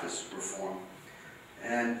malpractice reform.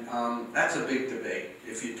 And that's a big debate.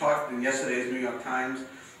 If you talked in yesterday's New York Times,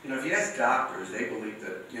 you know, if you ask doctors, they believe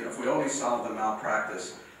that, you know, if we only solved the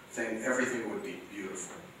malpractice thing, everything would be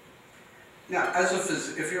beautiful. Now, as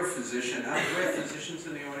if you're a physician, do we have physicians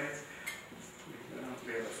in the audience?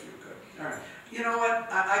 We have a few, good. All right. You know what?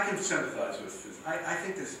 I can sympathize with physicians. I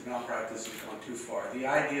think this malpractice has gone too far. The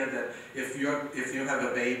idea that if you have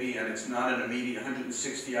a baby and it's not an immediate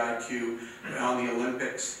 160 IQ on the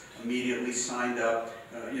Olympics, immediately signed up,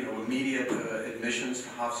 you know, immediate admissions to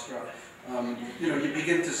Hofstra, you know, you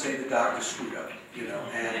begin to say the doctor screwed up, you know,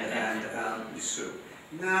 and you sue.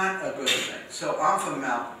 Not a good thing. So I'm for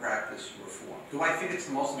malpractice reform. Do I think it's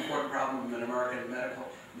the most important problem in American medical?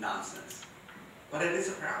 Nonsense. But it is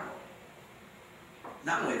a problem.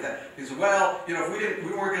 Not only that, because, well, you know, if we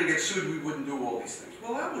weren't going to get sued, we wouldn't do all these things.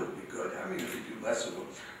 Well, that would be good. I mean, if you do less of them.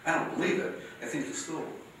 I don't believe it. I think you still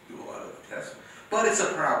do a lot of the tests. But it's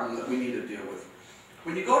a problem that we need to deal with.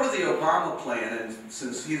 When you go to the Obama plan, and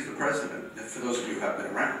since he's the president, for those of you who have been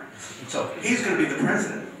around, so he's going to be the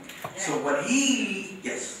president. So what he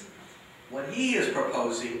is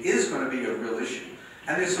proposing is going to be a real issue.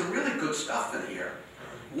 And there's some really good stuff in here.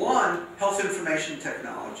 One, health information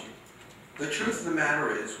technology. The truth of the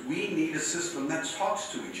matter is, we need a system that talks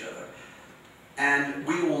to each other. And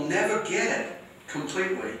we will never get it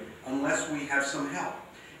completely unless we have some help.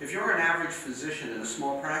 If you're an average physician in a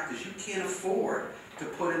small practice, you can't afford to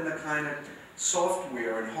put in the kind of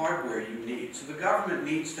software and hardware you need. So the government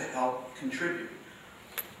needs to help contribute.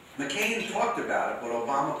 McCain talked about it, but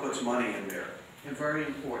Obama puts money in there. And very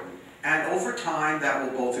important. And over time, that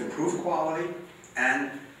will both improve quality and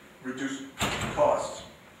reduce costs.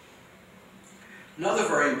 Another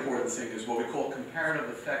very important thing is what we call comparative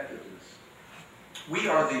effectiveness. We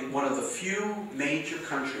are one of the few major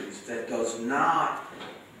countries that does not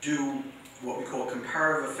do what we call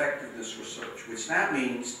comparative effectiveness research, which that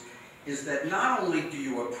means is that not only do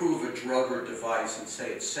you approve a drug or device and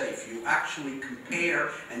say it's safe, you actually compare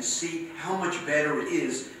and see how much better it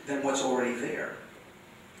is than what's already there.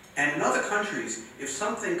 And in other countries, if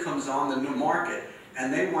something comes on the new market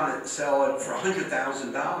and they want to sell it for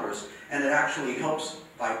 $100,000 and it actually helps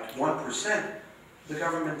by 1%, the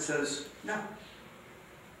government says no,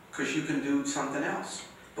 because you can do something else.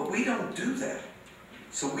 But we don't do that.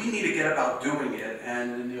 So we need to get about doing it,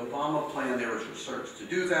 and in the Obama plan there is research to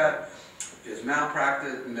do that. There's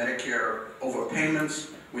malpractice, Medicare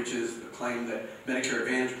overpayments, which is the claim that Medicare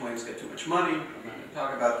Advantage plans get too much money. I'm not going to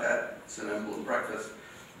talk about that. It's an emblem breakfast.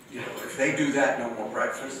 You know, if they do that, no more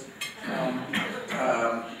breakfast.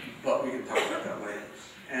 But we can talk about that later.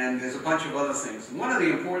 And there's a bunch of other things. And one of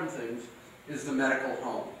the important things is the medical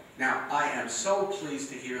home. Now, I am so pleased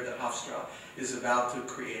to hear that Hofstra is about to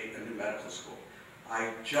create a new medical school.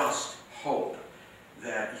 I just hope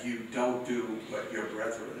that you don't do what your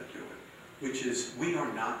brethren are doing, which is we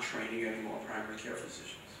are not training any more primary care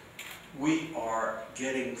physicians. We are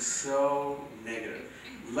getting so negative.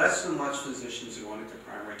 Less and less physicians are going into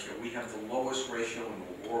primary care. We have the lowest ratio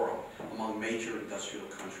in the world among major industrial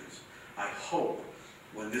countries. I hope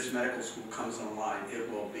when this medical school comes online, it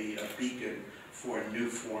will be a beacon for new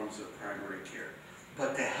forms of primary care.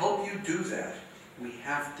 But to help you do that, we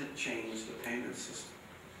have to change the payment system.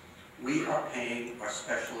 We are paying our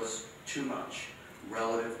specialists too much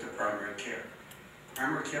relative to primary care.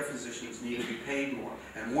 Primary care physicians need to be paid more.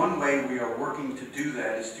 And one way we are working to do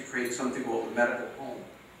that is to create something called the medical home,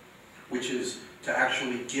 which is to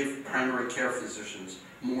actually give primary care physicians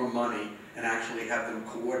more money and actually have them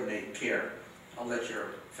coordinate care. I'll let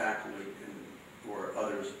your faculty or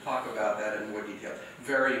others talk about that in more detail.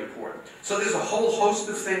 Very important. So there's a whole host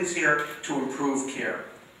of things here to improve care.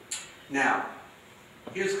 Now,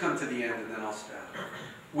 here's come to the end and then I'll stop.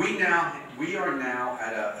 We are now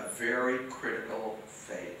at a very critical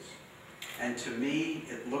phase. And to me,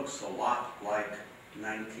 it looks a lot like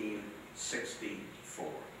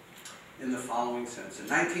 1964 in the following sense. In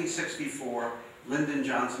 1964, Lyndon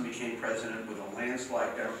Johnson became president with a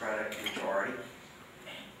landslide Democratic majority,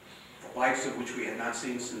 the likes of which we had not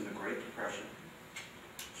seen since the Great Depression.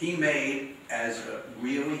 He made as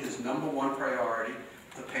really his #1 priority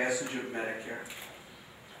the passage of Medicare.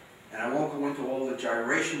 And I won't go into all the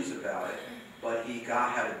gyrations about it, but he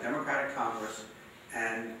had a Democratic Congress,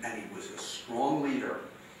 and he was a strong leader.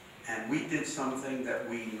 And we did something that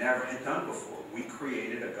we never had done before. We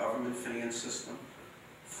created a government finance system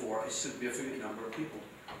for a significant number of people.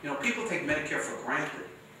 You know, people take Medicare for granted.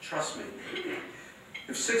 Trust me.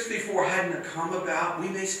 If 64 hadn't come about, we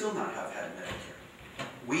may still not have had Medicare.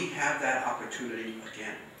 We have that opportunity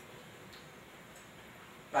again.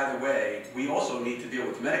 By the way, we also need to deal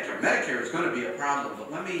with Medicare. Medicare is going to be a problem, but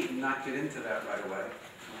let me not get into that right away. I want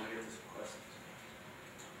to get to some questions.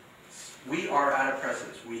 We are at a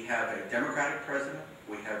precedence. We have a Democratic president.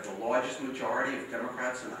 We have the largest majority of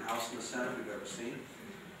Democrats in the House and the Senate we've ever seen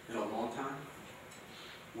in a long time.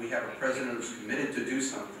 We have a president who's committed to do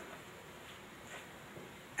something.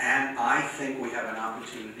 And I think we have an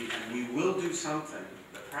opportunity, and we will do something.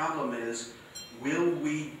 The problem is, will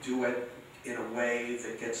we do it in a way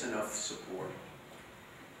that gets enough support?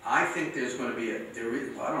 I think there's going to be I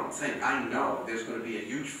know there's going to be a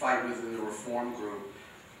huge fight within the reform group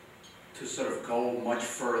to sort of go much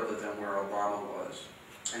further than where Obama was.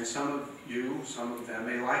 And some of them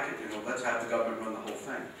may like it, let's have the government run the whole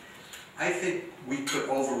thing. I think we could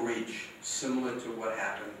overreach, similar to what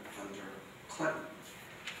happened under Clinton.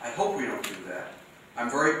 I hope we don't do that. I'm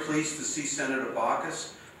very pleased to see Senator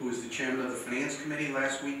Baucus, who is the chairman of the Finance Committee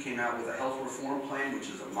last week, came out with a health reform plan, which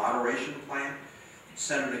is a moderation plan.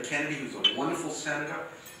 Senator Kennedy, who's a wonderful senator,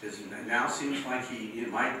 now seems like he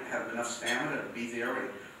might have enough stamina to be there and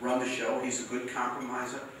run the show. He's a good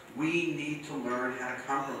compromiser. We need to learn how to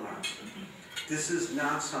compromise. This is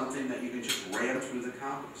not something that you can just ram through the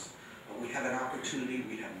Congress. But we have an opportunity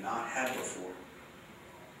we have not had before.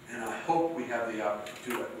 And I hope we have the opportunity to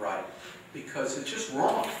do it right. Because it's just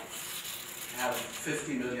wrong to have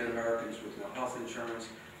 50 million Americans with no health insurance,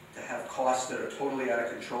 to have costs that are totally out of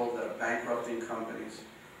control, that are bankrupting companies.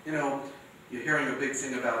 You're hearing a big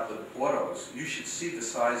thing about the autos. You should see the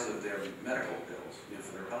size of their medical bills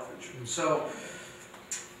for their health insurance. So,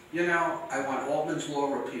 I want Altman's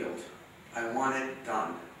law repealed. I want it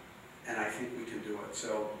done. And I think we can do it.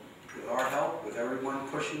 So, with our help, with everyone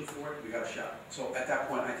pushing for it, we got a shot. So, at that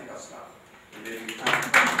point, I think I'll stop. And maybe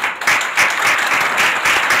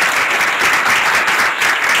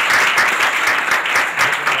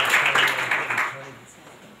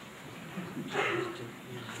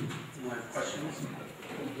questions?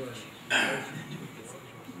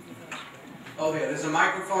 Oh yeah, there's a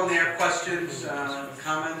microphone there. Questions,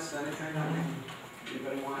 comments, anything?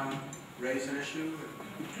 Anybody want to raise an issue?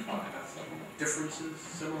 Talk about something? Differences,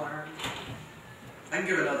 similarities? I can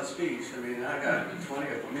give another speech. I got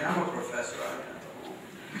 20 of them. I'm a professor.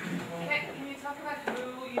 Can you talk about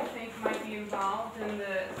who you think might be involved in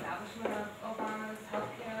the establishment of Obama's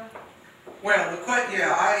healthcare? Well,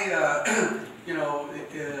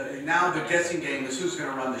 now the guessing game is who's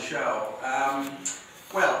going to run the show.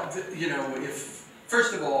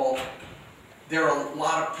 First of all, there are a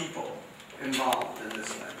lot of people involved in this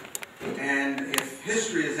thing. And if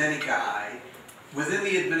history is any guide, within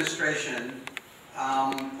the administration,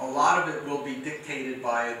 a lot of it will be dictated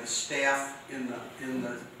by the staff in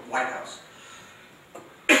the White House.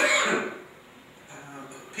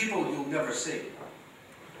 People you'll never see.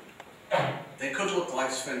 They could look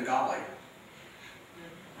like Svengali,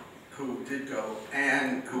 who did go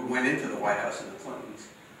and who went into the White House in the Clintons.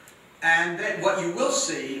 And then what you will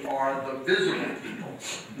see are the visible people.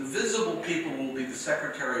 The visible people will be the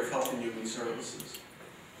Secretary of Health and Human Services.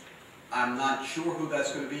 I'm not sure who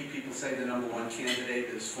that's going to be. People say the #1 candidate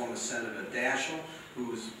is former Senator Daschle,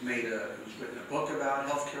 who's written a book about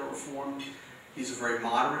healthcare reform. He's a very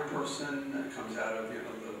moderate person, comes out of the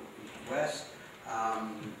West,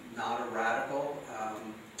 not a radical.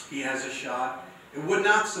 He has a shot. It would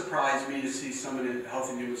not surprise me to see someone in Health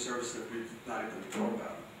and Human Services that we've not even thought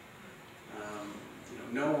about.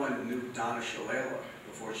 No one knew Donna Shalala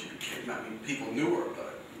before she became. People knew her,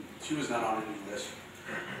 but she was not on any list.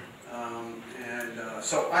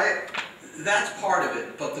 So that's part of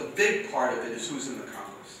it, but the big part of it is who's in the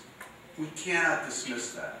Congress. We cannot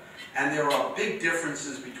dismiss that. And there are big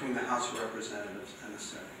differences between the House of Representatives and the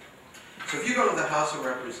Senate. So if you go to the House of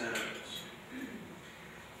Representatives,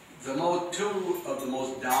 two of the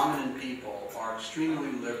most dominant people are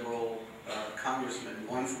extremely liberal congressmen.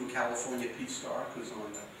 One from California, Pete Stark, who's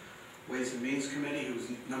on the Ways and Means Committee, who's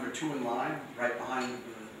number 2 in line, right behind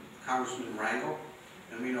Congressman Rangel.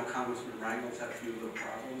 And we know Congressman Rangel's had a few little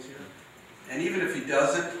problems here. And even if he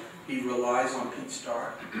doesn't, he relies on Pete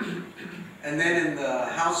Stark. And then in the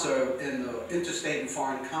House in the Interstate and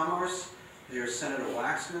Foreign Commerce, there's Senator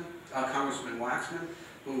Waxman, Congressman Waxman,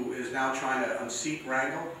 who is now trying to unseat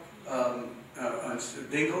Rangel,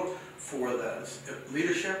 Dingell for the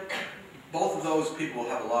leadership. Both of those people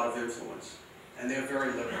have a lot of influence, and they're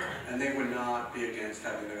very liberal, and they would not be against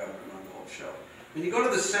having the government run the whole show. When you go to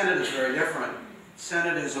the Senate, it's very different.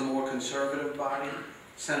 Senate is a more conservative body.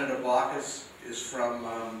 Senator Baucus is from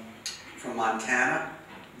Montana.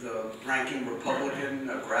 The ranking Republican,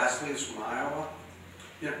 Grassley, is from Iowa.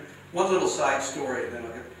 You know, one little side story, then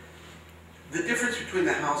I'll get. The difference between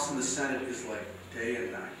the House and the Senate is like day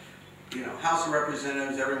and night. You know, House of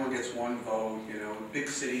Representatives, everyone gets one vote. You know, big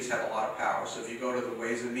cities have a lot of power. So if you go to the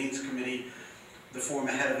Ways and Means Committee, the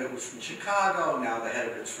former head of it was from Chicago. Now the head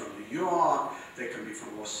of it's from New York. They can be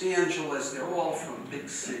from Los Angeles. They're all from big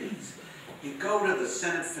cities. You go to the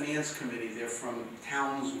Senate Finance Committee, they're from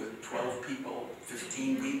towns with 12 people,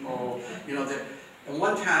 15 people. You know, and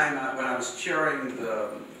one time when I was chairing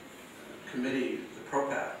the committee, the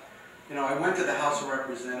PROPAC, you know, I went to the House of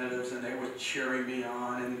Representatives and they were cheering me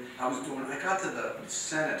on, and I got to the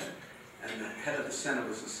Senate, and the head of the Senate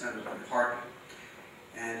was the Senator Harkin,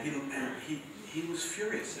 and he was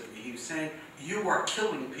furious at me. He was saying, "You are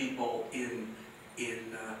killing people in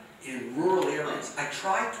rural areas." I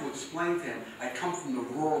tried to explain to him, I come from the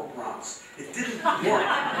rural Bronx. It didn't work.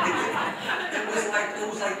 It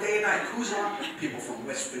was like day and night. Who's on? People from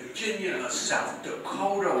West Virginia, South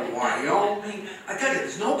Dakota, Wyoming. I tell you,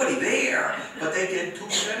 there's nobody there, but they get 2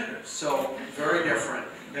 senators. So very different.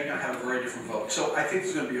 They're going to have a very different vote. So I think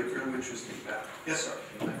it's going to be a really interesting battle. Yes, sir.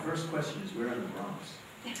 My first question is, where in the Bronx?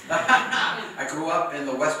 I grew up in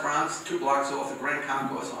the West Bronx, 2 blocks off the Grand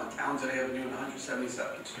Concourse on Townsend Avenue and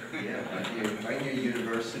 177th Street. Yeah, right near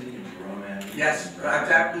University and Jerome Avenue. Yes,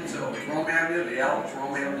 exactly. So Jerome Avenue, the L,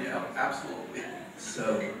 Jerome Avenue, yeah, absolutely.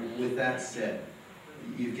 So with that said,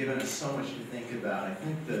 you've given us so much to think about. I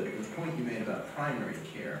think the point you made about primary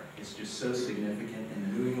care is just so significant, and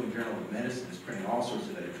the New England Journal of Medicine is printing all sorts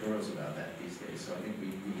of editorials about that these days. So I think we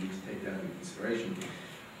need to take that into consideration.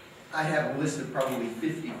 I have a list of probably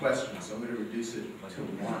 50 questions, so I'm going to reduce it to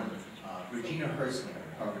one. Regina Herzlinger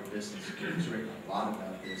at Harvard Business School has written a lot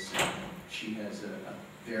about this. She has a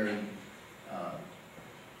very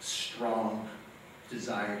strong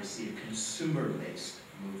desire to see a consumer-based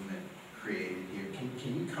movement created here.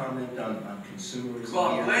 Can you comment on consumerism? Well,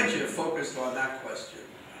 I'm glad you focused on that question.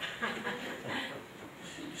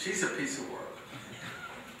 She's a piece of work.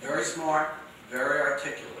 Very smart, very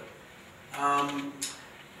articulate.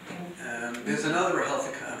 There's another health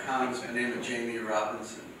economist by the name of Jamie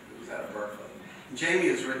Robinson, who's out of Berkeley. And Jamie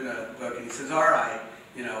has written a book, and he says, all right,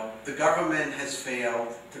 you know, the government has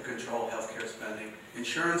failed to control healthcare spending.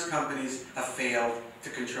 Insurance companies have failed to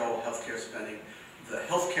control healthcare spending. The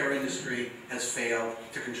healthcare industry has failed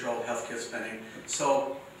to control healthcare spending.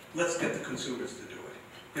 So let's get the consumers to do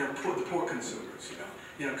it. You know, the poor consumers,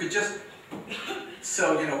 you know, could just.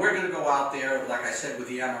 So, you know, we're going to go out there, like I said, with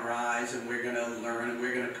the MRIs, and we're going to learn, and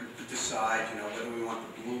we're going to decide, you know, whether we want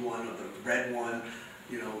the blue one or the red one.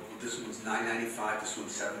 You know, this one's $9.95, this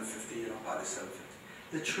one's $7.50, you know, buy the $7.50.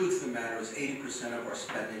 The truth of the matter is 80% of our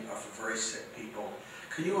spending are for very sick people.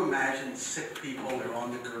 Can you imagine sick people, they're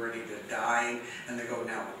on the gurney, they're dying, and they go,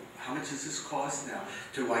 now, how much does this cost now?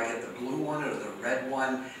 Do I get the blue one or the red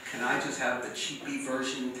one? Can I just have the cheapy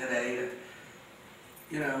version today?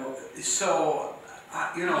 You know, so,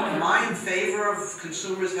 you know, am I in favor of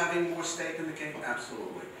consumers having more stake in the game?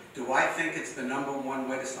 Absolutely. Do I think it's the #1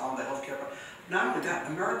 way to solve the healthcare problem? Not only that,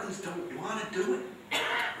 Americans don't want to do it.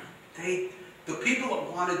 The people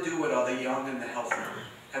that want to do it are the young and the healthy.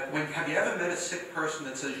 Have you ever met a sick person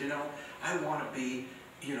that says, you know, I want to be,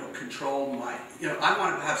 you know, control my, you know, I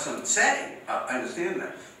want to have some say. I understand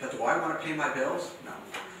that. But do I want to pay my bills? No.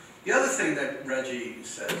 The other thing that Reggie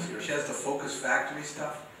says, you know, she has the focus factory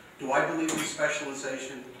stuff. Do I believe in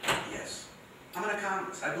specialization? Yes. I'm an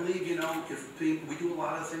economist. I believe, you know, if we do a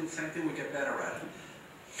lot of things, same thing, we get better at it.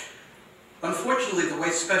 Unfortunately, the way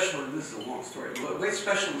this is a long story, the way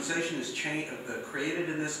specialization is created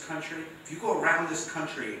in this country, if you go around this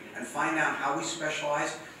country and find out how we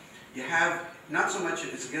specialize, you have, not so much,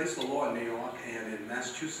 it's against the law in New York and in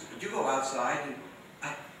Massachusetts, but you go outside, and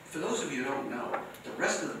for those of you who don't know, the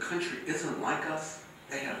rest of the country isn't like us.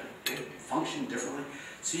 They function differently.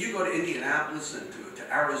 So you go to Indianapolis and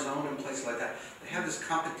to Arizona and places like that, they have this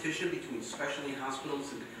competition between specialty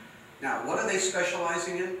hospitals. Now, what are they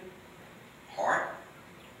specializing in? Heart,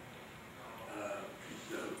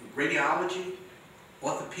 radiology,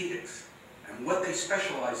 orthopedics. And what they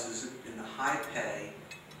specialize is in the high pay.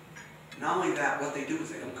 Not only that, what they do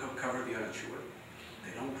is they don't cover the uninsured.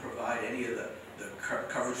 They don't provide any of the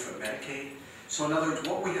coverage for Medicaid. So in other words,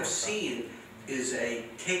 what we have seen is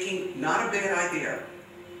taking, not a bad idea,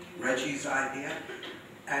 Reggie's idea,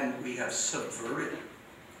 and we have subverted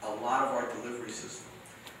a lot of our delivery system.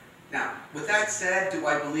 Now, with that said, do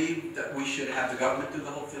I believe that we should have the government do the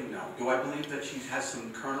whole thing? No. Do I believe that she has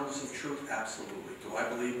some kernels of truth? Absolutely. Do I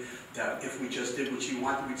believe that if we just did what she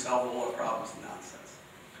wanted, we'd solve all our problems? Nonsense.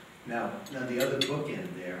 Now the other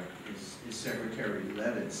bookend there is Secretary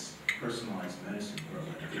Levitt's personalized medicine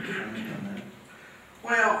program. Can you comment on that?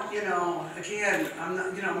 Well, you know, again, I'm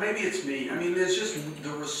not, you know, maybe it's me. I mean, there's just,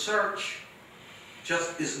 the research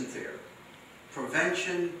just isn't there.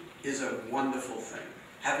 Prevention is a wonderful thing.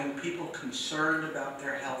 Having people concerned about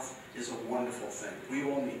their health is a wonderful thing. We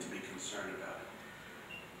all need to be concerned about it.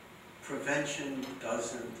 Prevention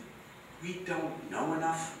doesn't, we don't know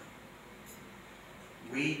enough.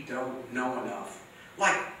 We don't know enough.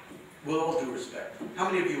 Like, with all due respect, how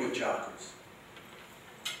many of you are joggers?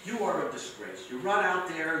 You are a disgrace. You run out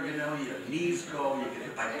there, you know, your knees go, you get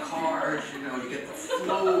hit by cars, you know, you get the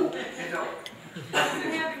flu, you know.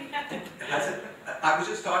 Has it? I was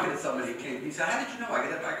just talking to somebody who came, he said, how did you know I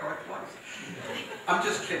get hit by a car twice? I'm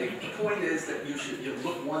just kidding. The point is that you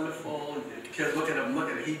look wonderful, and look at him,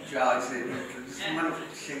 he jogs, and it's wonderful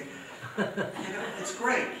shape. You know, it's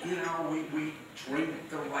great. You know, we drink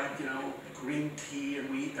the right, you know, green tea, and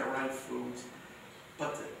we eat the right foods.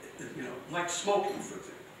 But, you know, like smoking, for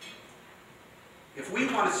example. If we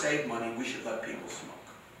want to save money, we should let people smoke.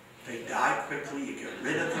 They die quickly, you get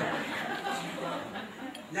rid of them.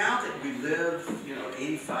 Now that we live, you know,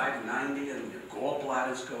 85, 90, and your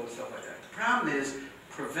gallbladders go and stuff like that, the problem is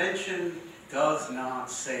prevention does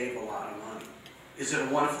not save a lot of money. Is it a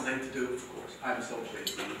wonderful thing to do? Of course. I'm so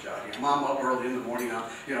pleased to be jogging. I'm up early in the morning,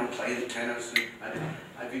 you know, playing tennis, and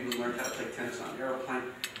I've even learned how to play tennis on an airplane.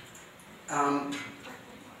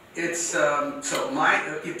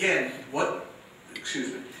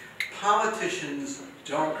 Politicians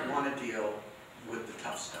don't want to deal with the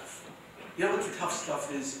tough stuff. You know what the tough stuff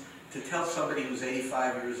is? To tell somebody who's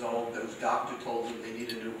 85 years old, whose doctor told them they need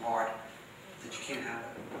a new heart, that you can't have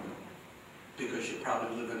it. Because you'll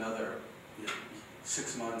probably live another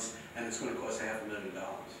 6 months, and it's going to cost $500,000.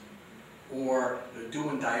 Or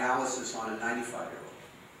doing dialysis on a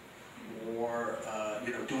 95-year-old. Or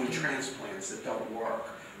you know, doing transplants that don't work.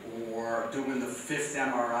 Or doing the 5th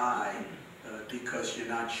MRI because you're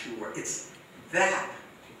not sure. It's that.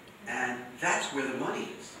 And that's where the money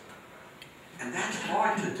is. And that's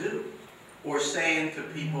hard to do. Or saying to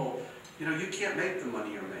people, you know, you can't make the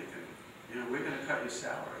money you're making. You know, we're going to cut your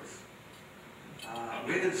salaries.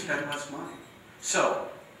 We're going to spend less money. So,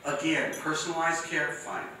 again, personalized care,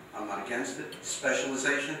 fine. I'm not against it.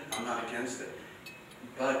 Specialization, I'm not against it.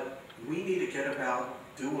 But we need to get about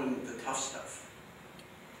doing the tough stuff.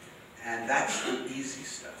 And that's the easy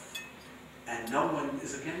stuff. And no one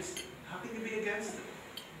is against it. How can you be against it?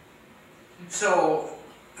 So,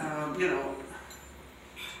 you know,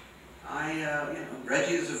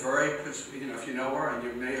 Reggie is a very, you know, if you know her, and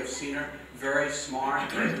you may have seen her, very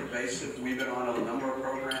smart, very pervasive. We've been on a number of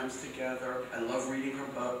programs together. I love reading her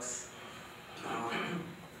books.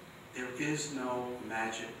 There is no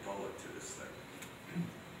magic bullet to this thing.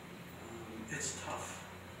 It's tough.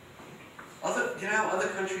 You know how other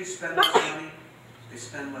countries spend less money? They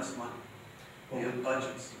spend less money. They have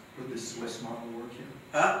budgets. Would the Swiss model work here?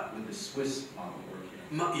 Huh? Would the Swiss model work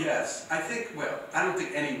here? Yes. I think, well, I don't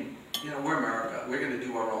think any, you know, we're America. We're going to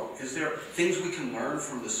do our own. Is there things we can learn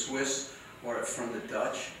from the Swiss or from the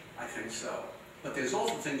Dutch? I think so. But there's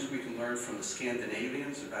also things we can learn from the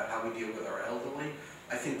Scandinavians about how we deal with our elderly.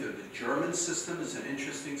 I think that the German system is an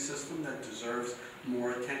interesting system that deserves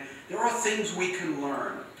more attention. There are things we can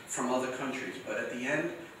learn from other countries, but at the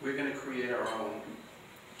end, we're going to create our own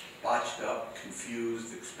botched up,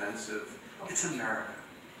 confused, expensive. It's America.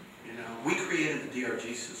 You know, we created the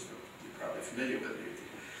DRG system. You're probably familiar with it,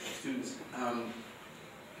 students.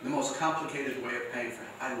 The most complicated way of paying for it.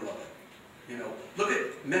 I love it. You know, look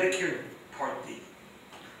at Medicare Part D.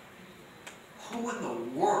 Who in the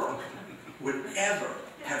world would ever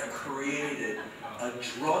have created a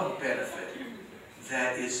drug benefit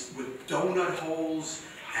that is with donut holes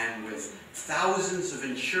and with thousands of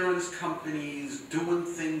insurance companies doing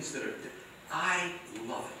things that are... I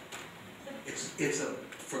love it.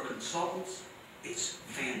 For consultants, it's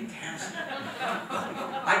fantastic.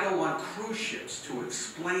 I go on cruise ships to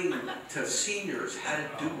explain to seniors how to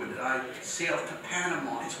do it. I sail to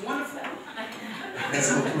Panama. It's wonderful.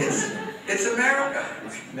 It's America.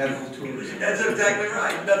 It's medical tourism. That's exactly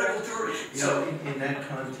right, medical tourism. You know, in that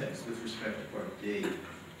context, with respect to Part D,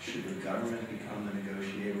 should the government become the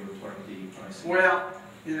negotiator of Part D pricing? Well,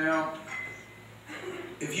 you know,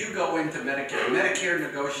 if you go into Medicare, Medicare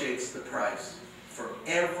negotiates the price for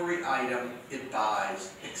every item it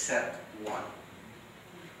buys except one,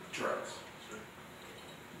 drugs.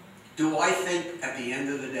 Do I think at the end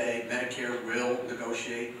of the day Medicare will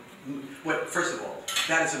negotiate? Well, first of all,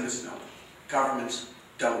 that is a misnomer. Governments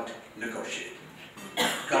don't negotiate.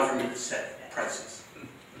 Governments set prices.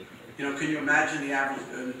 You know, can you imagine the average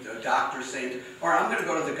doctor saying, all right, I'm going to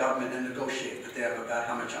go to the government and negotiate with them about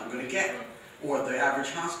how much I'm going to get, or the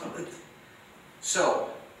average hospital. So,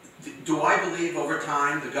 do I believe over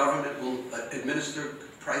time the government will administer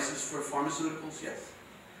prices for pharmaceuticals? Yes.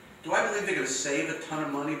 Do I believe they're going to save a ton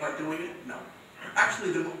of money by doing it? No.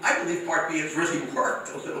 Actually, I believe Part B has really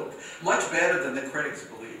worked a little, much better than the critics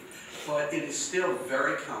believe. But it is still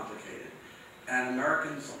very complicated, and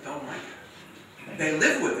Americans don't like it. They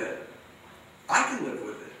live with it. I can live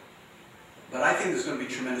with it. But I think there's going to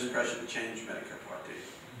be tremendous pressure to change Medicare Part D.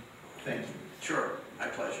 Thank you. Sure, my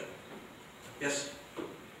pleasure. Yes?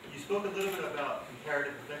 You spoke a little bit about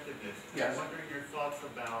comparative effectiveness. Yes. I'm wondering your thoughts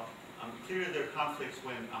about, clearly there are conflicts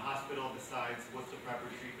when a hospital decides what's the proper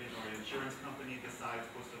treatment or an insurance company decides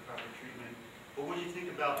what's the proper treatment. But what do you think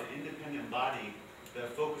about the independent body that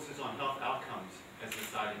focuses on health outcomes as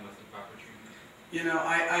deciding what's the proper treatment? You know,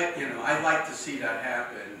 I'd like to see that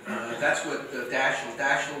happen. That's what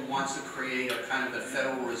Daschle wants to create, a kind of a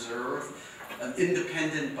Federal Reserve, an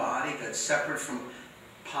independent body that's separate from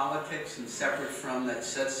politics and separate from, that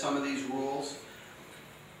sets some of these rules.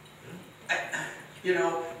 You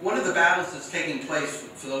know, one of the battles that's taking place,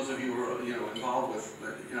 for those of you who are, involved with,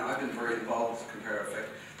 I've been very involved with comparative effect.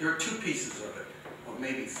 There are two pieces of it, or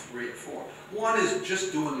maybe three or four. One is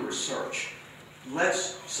just doing the research.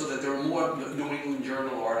 So that there are more New England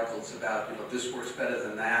Journal articles about, this works better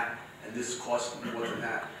than that, and this costs more than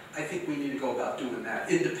that. I think we need to go about doing that,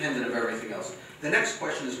 independent of everything else. The next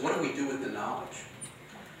question is, what do we do with the knowledge?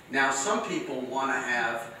 Now, some people want to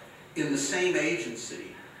have, in the same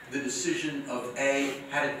agency, the decision of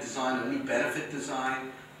how to design a new benefit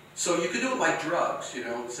design. So you could do it like drugs,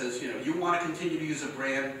 it says, you want to continue to use a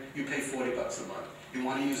brand, you pay $40 a month. You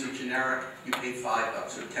want to use a generic, you pay $5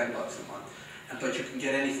 or $10 a month. But you can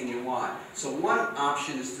get anything you want. So one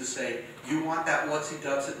option is to say, you want that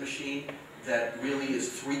whatsy-dotsy machine that really is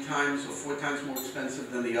 3 times or 4 times more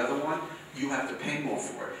expensive than the other one, you have to pay more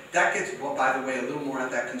for it. That gets, well, by the way, a little more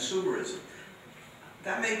at that consumerism.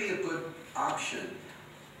 That may be a good option.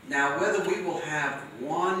 Now, whether we will have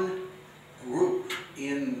one group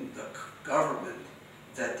in the government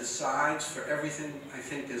that decides for everything, I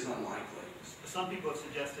think is unlikely. Some people have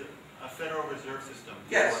suggested a Federal Reserve System.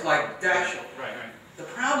 Yes, like Daschle. Right. The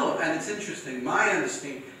problem, and it's interesting, my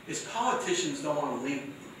understanding is politicians don't want to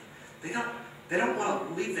leave, they don't want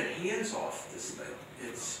to leave their hands off this thing.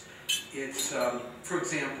 For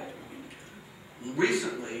example,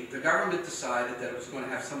 recently the government decided that it was going to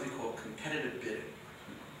have something called competitive bidding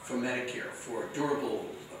for Medicare, for durable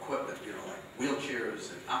equipment, like wheelchairs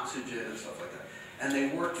and oxygen and stuff like that. And they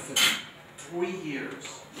worked for 3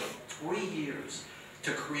 years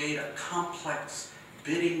to create a complex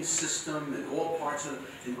bidding system in all parts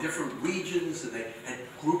in different regions, and they had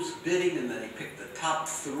groups bidding, and then they picked the top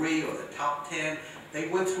 3 or the top 10. They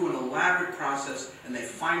went through an elaborate process, and they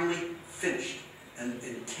finally finished. And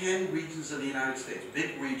in 10 regions of the United States,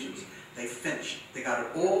 big regions, they finished. They got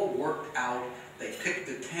it all worked out. They picked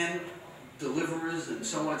the 10 deliverers and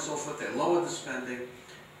so on and so forth. They lowered the spending.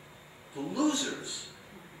 The losers,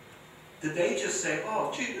 did they just say,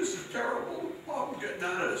 oh, gee, this is terrible, oh, I'm getting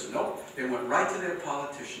out of this? Nope. They went right to their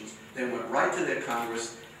politicians. They went right to their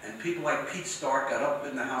Congress. And people like Pete Stark got up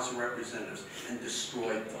in the House of Representatives and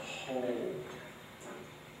destroyed the whole thing.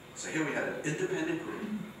 So here we had an independent group,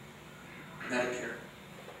 Medicare,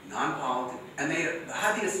 non-politics, and they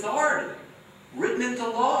had the authority written into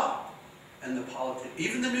law. And the politics,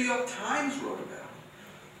 even the New York Times wrote about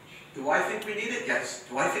it. Do I think we need it? Yes.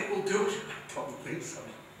 Do I think we'll do it? I don't think so.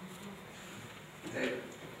 David.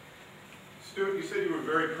 Stuart, you said you were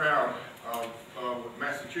very proud of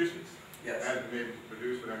Massachusetts Yes. hasn't been able to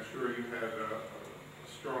produce, and I'm sure you have a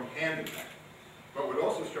strong hand in that. But what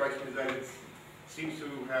also strikes me is that it seems to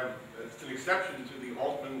have, it's an exception to the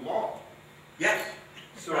Altman law. Yes.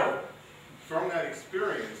 So, from that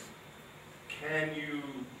experience, can you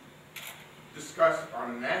discuss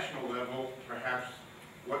on a national level, perhaps,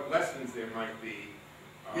 what lessons there might be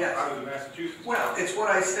Yes. out of the Massachusetts? Well, it's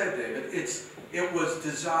what I said, David. It was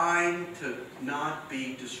designed to not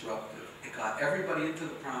be disruptive. It got everybody into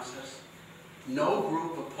the process. No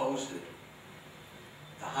group opposed it.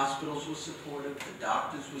 The hospitals were supportive, the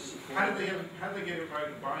doctors were supportive. How did they get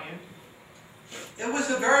everybody to buy in? It was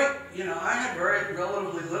a very, I had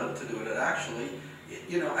relatively little to do with it, actually.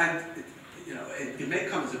 It may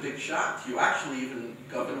come as a big shock to you. Actually, even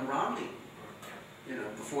Governor Romney,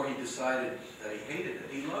 before he decided that he hated it,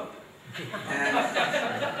 he loved it. And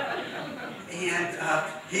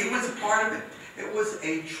he was a part of it. It was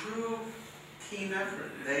a true team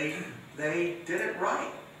effort. They did it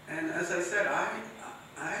right. And as I said, I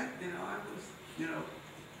was,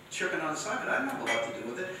 chipping on the side, but I didn't have a lot to do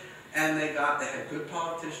with it. And they had good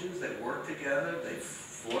politicians, they worked together, they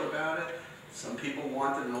fought about it. Some people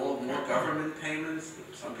wanted more government payments,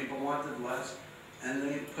 some people wanted less. And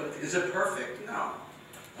they put it, is it perfect? No.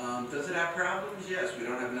 Does it have problems? Yes. We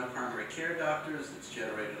don't have enough primary care doctors, it's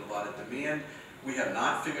generated a lot of demand. We have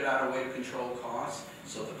not figured out a way to control costs,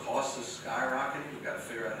 so the costs are skyrocketing. We've got to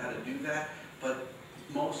figure out how to do that. But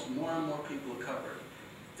more and more people are covered.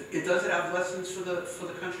 Does it have lessons for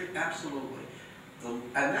the country? Absolutely.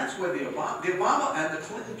 And that's where the Obama and the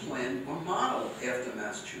Clinton plan were modeled after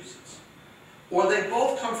Massachusetts. Or they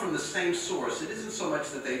both come from the same source. It isn't so much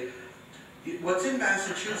that what's in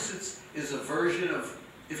Massachusetts is a version of,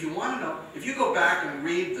 if you want to know, if you go back and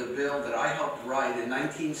read the bill that I helped write in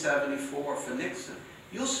 1974 for Nixon,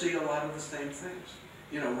 you'll see a lot of the same things.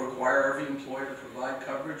 Require every employer to provide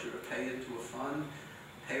coverage or to pay into a fund,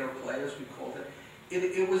 pay or play as we called it.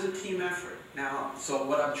 It was a team effort. Now, so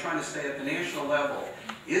what I'm trying to say at the national level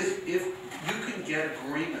is if you can get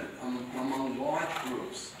agreement among large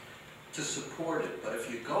groups to support it, but if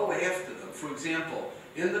you go after them, for example,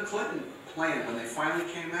 in the Clinton plan, when they finally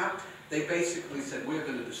came out, they basically said, we're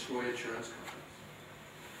going to destroy insurance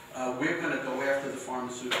companies. We're going to go after the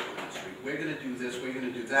pharmaceutical industry. We're going to do this, we're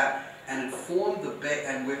going to do that. And it formed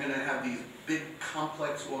and we're going to have these big,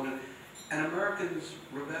 complex orders. And Americans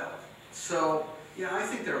rebelled. So, yeah, I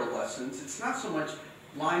think there are lessons. It's not so much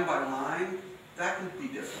line by line, that can be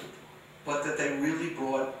different. But that they really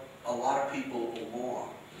brought a lot of people along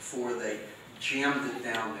before they jammed it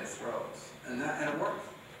down their throats. And it worked.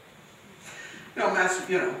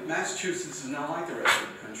 Massachusetts is not like the rest of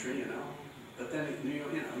the country, But then,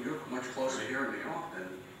 you're much closer here in New York than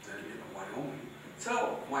Wyoming.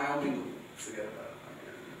 So, Wyoming, forget about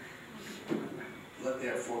it. They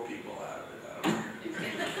have 4 people out of it. I don't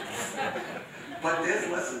know. But there's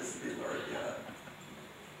lessons to be learned, yeah.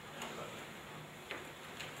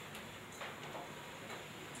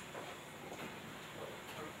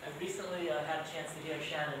 I recently had a chance to hear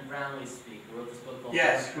Shannon Brownlee speak, who wrote this book called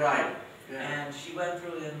Yes, right. Yeah. And she went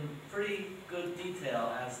through in pretty good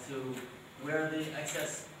detail as to where the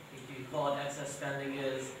excess, if you call it excess spending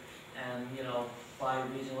is, and by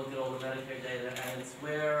region, look at all the Medicare data, and it's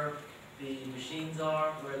where the machines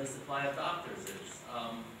are, where the supply of doctors is.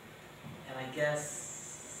 And I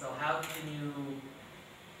guess, so how can you,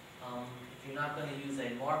 if you're not going to use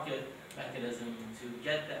a market mechanism to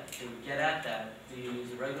get at that, do you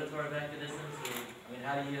use regulatory mechanisms? Or,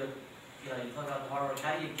 how do you talk about the hard work,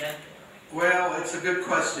 how do you get there? Well, it's a good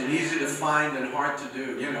question. Easy to find and hard to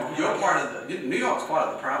do. You're part of New York's part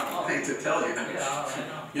of the problem, I hate to tell you. Yeah, I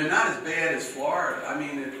know. You're not as bad as Florida.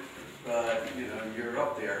 You're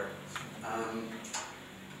up there,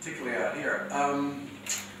 particularly out here.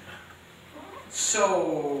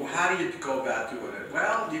 So, how do you go about doing it?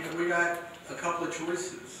 Well, we got a couple of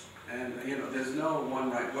choices. And, there's no one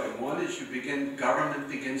right way. One is government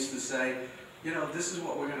begins to say, this is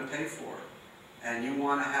what we're going to pay for. And you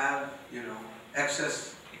want to have,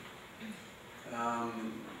 excess,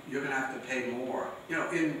 you're going to have to pay more.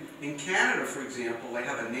 In Canada, for example, they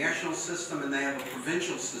have a national system and they have a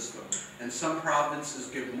provincial system. And some provinces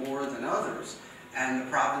give more than others, and the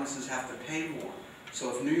provinces have to pay more. So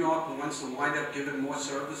if New York wants to wind up giving more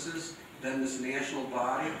services than this national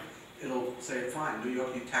body, it'll say, fine, New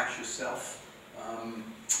York, you tax yourself,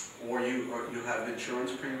 or you have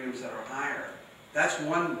insurance premiums that are higher. That's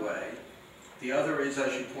one way. The other is,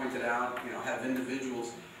 as you pointed out, have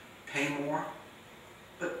individuals pay more.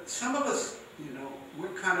 But some of us you know,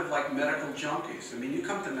 we're kind of like medical junkies. I mean, you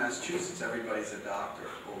come to Massachusetts, everybody's a doctor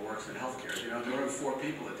or works in healthcare. You know, there are 4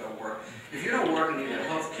 people that don't work. If you don't work in either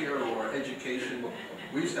healthcare or education,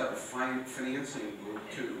 we used to have a financing group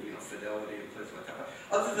too, you know, Fidelity and places like that.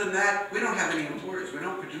 Other than that, we don't have any employers. We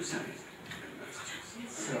don't produce anything in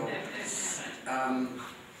Massachusetts. So,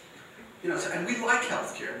 you know, and we like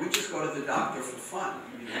healthcare. We just go to the doctor for fun.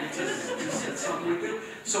 You know, it's something we do.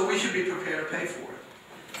 So we should be prepared to pay for it.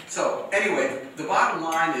 So anyway, the bottom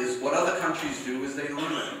line is what other countries do is they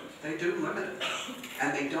limit it. They do limit it.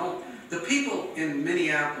 And they don't. The people in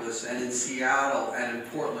Minneapolis and in Seattle and in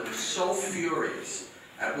Portland are so furious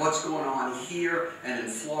at what's going on here and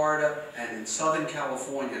in Florida and in Southern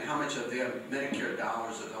California and how much of their Medicare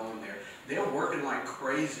dollars are going there. They're working like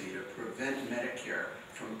crazy to prevent Medicare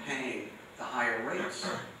from paying the higher rates.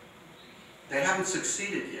 They haven't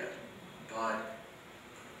succeeded yet, but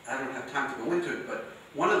I don't have time to go into it, but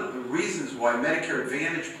one of the reasons why Medicare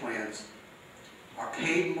Advantage plans are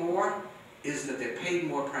paid more is that they're paid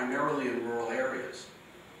more primarily in rural areas.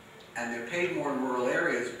 And they're paid more in rural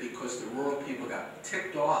areas because the rural people got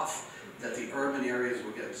ticked off that the urban areas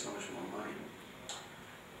were getting so much more money.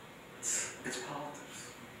 It's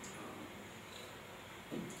politics.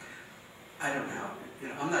 I don't know. You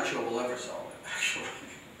know, I'm not sure we'll ever solve it, actually.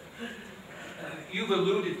 You've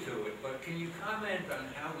alluded to it, but can you comment on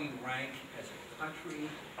how we rank as a country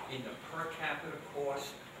in the per capita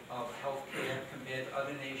cost of healthcare compared to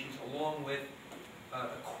other nations, along with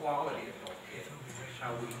the quality of healthcare?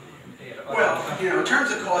 How we compare to other Well, you know, in terms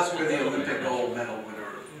of cost, we're the Olympic gold medal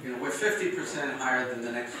winner. You know, we're 50% higher than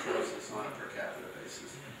the next closest on a per capita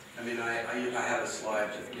basis. I mean, I have a slide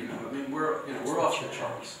that, you know, I mean, we're off the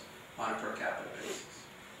charts on a per capita basis.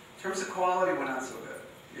 In terms of quality, we're not so good.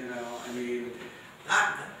 You know, I mean,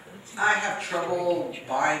 I have trouble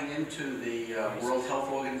buying into the World Health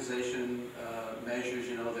Organization measures.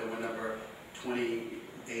 You know, they were number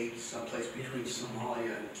 28, someplace between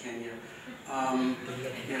Somalia and Kenya.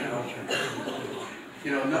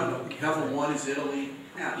 You know, number 1 is Italy.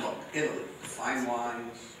 Yeah, look, Italy, fine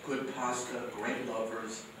wines, good pasta, great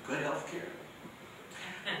lovers, good health care.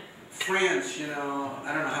 France, you know,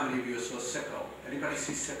 I don't know how many of you saw Sicko. Anybody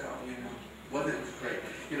see Sicko? You know, wasn't it great?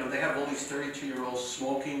 You know, they have all these 32-year-olds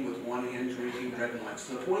smoking with one hand, drinking red wine.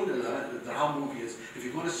 So the point of the whole movie is, if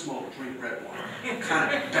you're going to smoke, drink red wine.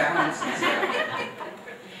 Kind of balances out.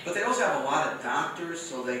 But they also have a lot of doctors,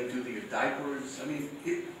 so they do your diapers. I mean,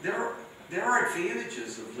 there are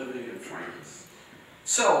advantages of living in France.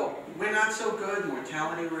 So we're not so good.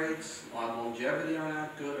 Mortality rates, our longevity are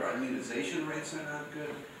not good. Our immunization rates are not good.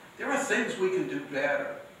 There are things we can do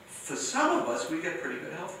better. For some of us, we get pretty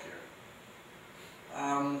good health care.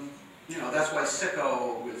 You know, that's why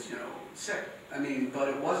Sicko was, you know, sick. I mean, but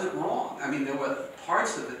it wasn't wrong. I mean, there were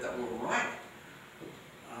parts of it that were right.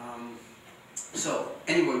 So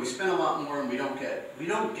anyway, we spend a lot more, and we don't get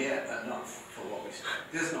enough for what we spend.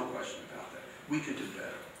 There's no question about that. We could do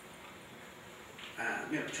better,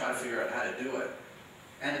 and you know, try to figure out how to do it.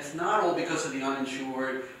 And it's not all because of the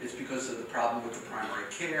uninsured. It's because of the problem with the primary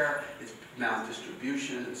care. It's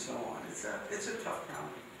maldistribution and so on. It's a tough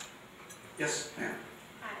problem. Yes, ma'am.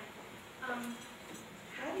 Hi.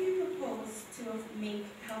 How do you propose to make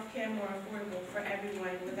healthcare more affordable for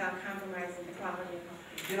everyone without compromising the quality of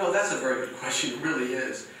healthcare? You know, that's a very good question. It really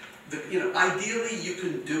is. You know, ideally you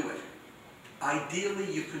can do it.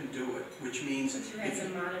 Ideally you can do it, which means But you have to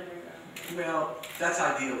monitor them. Well, that's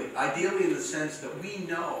ideally. Ideally in the sense that we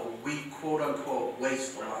know we quote unquote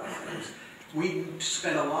waste a lot of things. We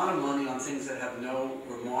spend a lot of money on things that have no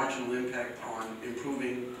or marginal impact on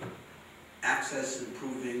improving access,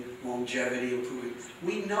 improving longevity, improving.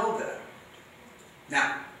 We know that.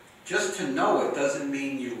 Now, just to know it doesn't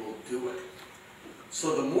mean you will do it.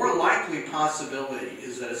 So the more likely possibility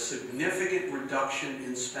is that a significant reduction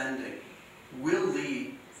in spending will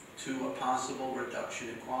lead to a possible reduction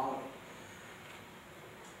in quality.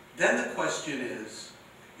 Then the question is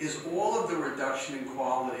all of the reduction in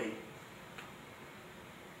quality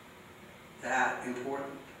that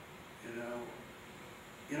important?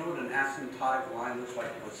 You know what an asymptotic line looks like?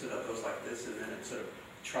 It sort of goes like this, and then it sort of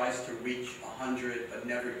tries to reach 100, but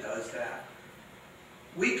never does that.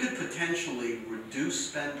 We could potentially reduce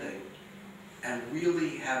spending and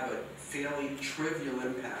really have a fairly trivial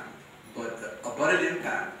impact, but an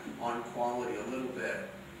impact on quality a little bit,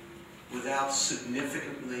 without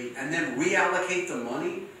significantly, and then reallocate the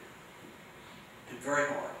money. It's very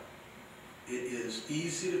hard. It is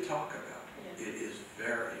easy to talk about. It is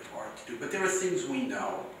very hard to do. But there are things we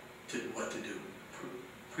know what to do.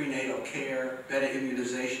 Prenatal care, better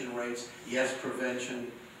immunization rates, yes,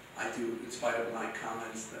 prevention. I do, in spite of my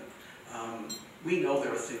comments, that We know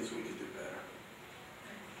there are things we could do better.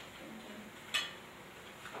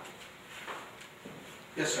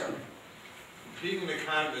 Yes, sir. Being an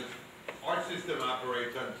economist, our system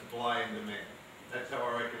operates on supply and demand. That's how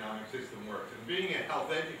our economic system works. And being a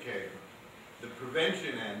health educator, the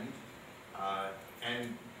prevention end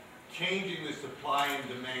and changing the supply and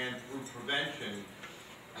demand through prevention,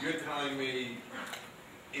 you're telling me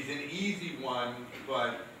is an easy one,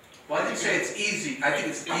 but... Well, I didn't say it's easy. I think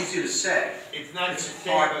it's easy to say. It's not It's to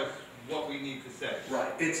say hard. us what we need to say.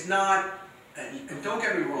 Right. It's not, and don't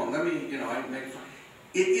get me wrong, let me, I make fun.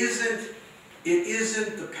 It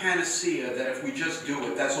isn't the panacea that if we just do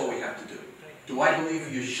it, that's all we have to do. Do I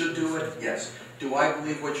believe you should do it? Yes. Do I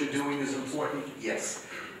believe what you're doing is important? Yes.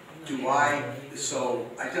 Do I, so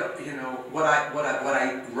I don't, what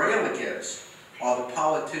I rail against are the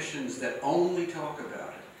politicians that only talk about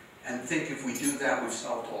it and think if we do that, we've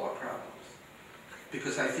solved all our problems.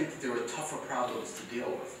 Because I think that there are tougher problems to deal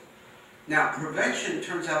with. Now, prevention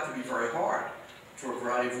turns out to be very hard for a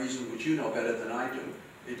variety of reasons, which you know better than I do.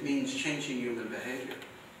 It means changing human behavior.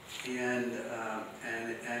 And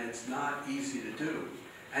it's not easy to do.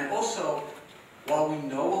 And also, while we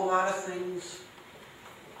know a lot of things,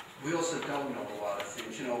 we also don't know a lot of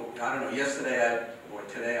things. I don't know, yesterday or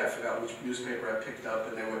today, I forgot which newspaper I picked up,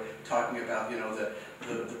 and they were talking about,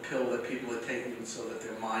 the pill that people are taking so that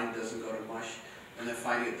their mind doesn't go to mush, and they're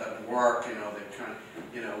finding it doesn't work. They're trying,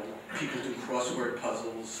 people do crossword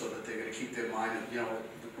puzzles so that they're going to keep their mind,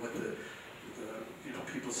 what the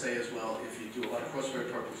people say as well, if you do a lot of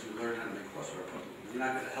crossword puzzles, you learn how to make crossword puzzles. You're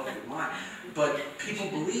not going to help your mind. But people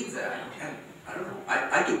believe that, and I don't know,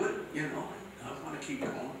 I do it, I want to keep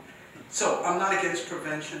going. So I'm not against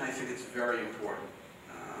prevention. I think it's very important.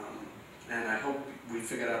 And I hope we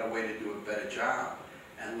figured out a way to do a better job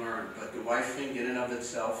and learn. But do I think in and of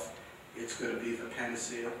itself it's going to be the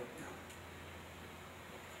panacea?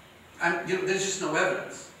 No. There's just no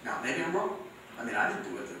evidence. Now, maybe I'm wrong. I mean, I didn't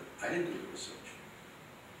do the research.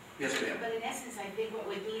 Yes, ma'am. But in essence, I think what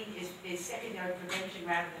we're doing is secondary prevention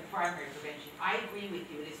rather than primary prevention. I agree with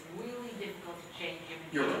you. It is really difficult to change human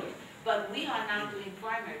behavior. But we are now doing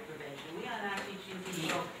primary prevention. We are now teaching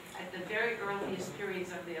people at the very earliest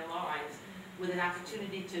periods of their lives with an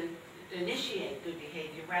opportunity to initiate good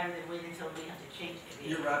behavior rather than wait until we have to change the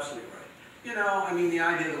behavior. You're absolutely right. The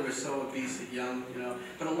idea that we're so obese at young,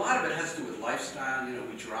 but a lot of it has to do with lifestyle.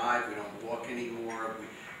 We drive, we don't walk anymore,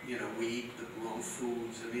 we eat the wrong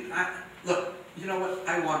foods. I mean, look, you know what?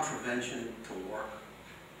 I want prevention to work.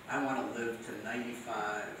 I want to live to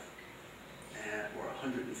 95 or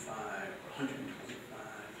 105 or 125.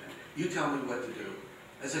 And you tell me what to do.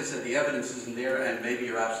 As I said, the evidence isn't there, and maybe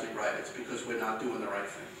you're absolutely right. It's because we're not doing the right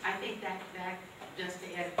thing. I think that just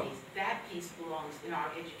to add a piece, that piece belongs in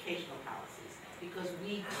our educational policies because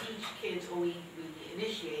we teach kids or we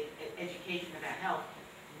initiate education about health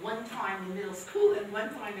one time in middle school and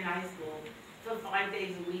one time in high school for 5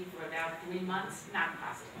 days a week for about 3 months, not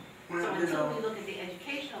possible. Well, so until we look at the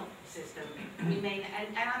educational system, we may,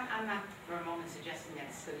 and I'm not for a moment suggesting that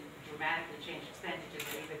it's going to dramatically change expenditures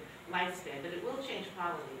or even lifespan, but it will change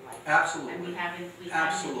quality of life. Absolutely. And we haven't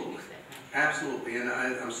Absolutely. introduced that now. Absolutely, and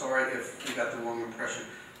I'm sorry if you got the wrong impression.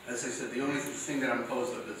 As I said, the only thing that I'm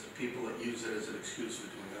opposed of is people that use it as an excuse for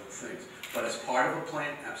doing other things. But as part of a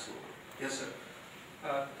plan, absolutely. Yes, sir.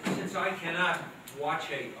 Since I cannot watch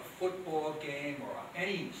a football game or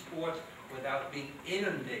any sport without being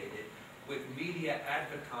inundated with media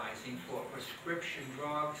advertising for prescription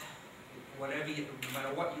drugs, whatever, no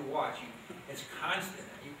matter what you watch, it's constant.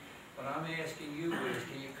 What I'm asking you is,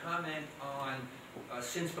 can you comment on,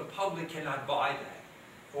 since the public cannot buy that,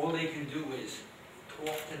 all they can do is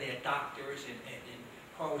talk to their doctors and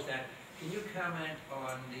impose that, can you comment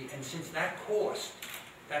on and since that cost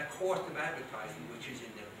of advertising, which is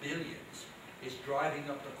in the billions, is driving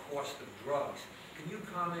up the cost of drugs, can you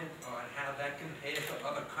comment on how that compares to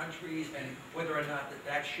other countries and whether or not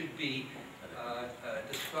that should be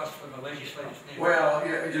discussed from a legislative standpoint?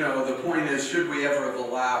 Well, the point is, should we ever have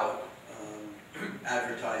allowed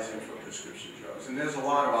advertising for prescription drugs? And there's a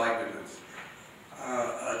lot of arguments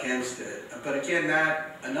against it. But again,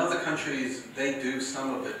 in other countries, they do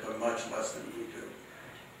some of it, but much less than we do.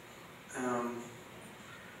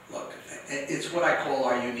 Look, it's what I call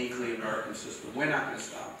our uniquely American system. We're not going to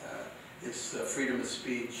stop that. It's freedom of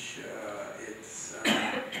speech.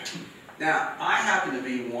 Now, I happen to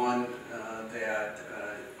be one that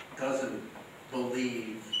doesn't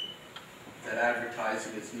believe that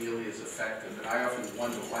advertising is nearly as effective, and I often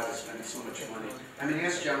wonder why they're spending so much money. I mean,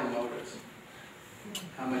 ask General Motors.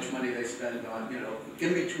 how much money they spend on,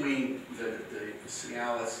 in between the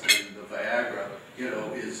Cialis and the Viagra,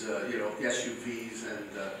 is, SUVs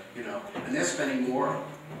and they're spending more.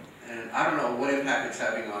 And I don't know what impact it's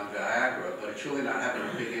having on Viagra, but it's really not having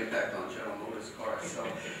a big impact on General Motors cars. So,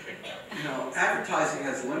 advertising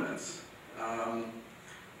has limits.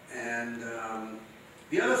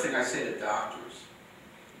 The other thing I say to doctors,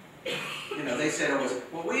 they say to us,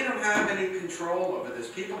 well, we don't have any control over this.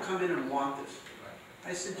 People come in and want this.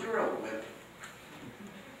 I said, you're a wimp.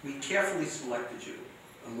 We carefully selected you.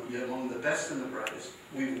 You're among the best and the brightest.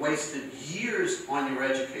 We've wasted years on your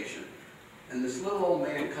education. And this little old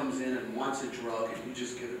man comes in and wants a drug, and you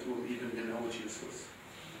just give it to him even you know it's useless.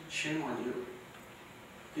 Shame on you.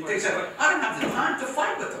 You think so? I don't have the time to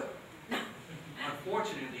fight with them.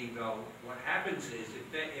 Unfortunately, though, what happens is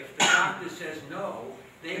if the doctor says no,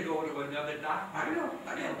 they go to another doctor. I know.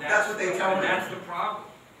 And That's what they tell me. That's the problem.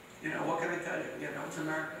 What can I tell you? It's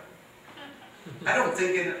America. I don't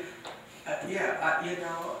think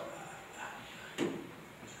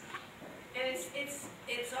And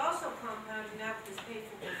it's also compounded now with this pay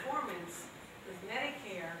for performance with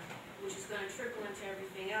Medicare, which is going to trickle into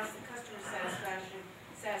everything else. The customer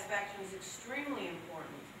satisfaction is extremely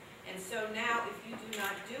important. And so now, if you do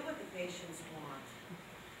not do what the patients want,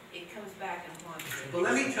 it comes back and haunts you. But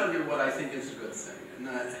let me tell you what I think is a good thing.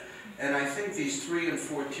 And I think these 3- and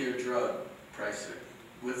 4-tier drug pricing,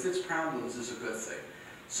 with its problems, is a good thing.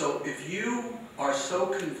 So if you are so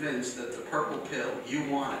convinced that the purple pill, you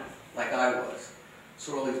want it, like I was,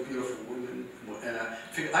 saw all these beautiful women, and I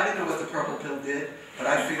figured, I didn't know what the purple pill did, but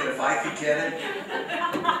I figured if I could get it,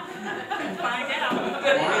 Find out.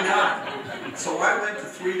 why not? So I went to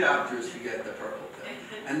 3 doctors to get the purple pill,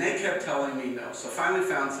 and they kept telling me no. So I finally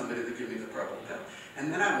found somebody to give me the purple pill.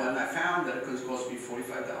 And then I went and I found that it was going to cost me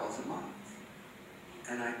 $45 a month.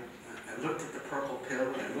 And I looked at the purple pill,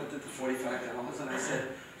 and I looked at the $45, and I said,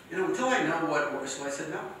 until I know what works, so I said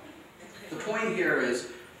no. The point here is,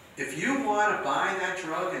 if you want to buy that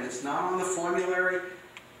drug and it's not on the formulary,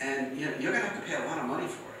 and you're going to have to pay a lot of money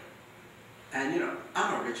for it. And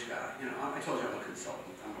I'm a rich guy. I told you I'm a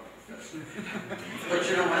consultant. I'm a professional. But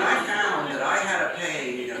when I found that I had to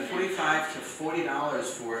pay $25 to $40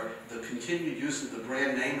 for the continued use of the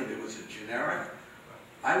brand name, and it was a generic,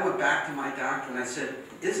 I went back to my doctor and I said,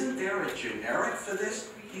 "Isn't there a generic for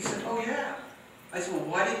this?" He said, "Oh yeah." I said, "Well,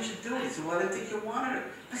 why didn't you do it?" He said, "Well, I didn't think you wanted it."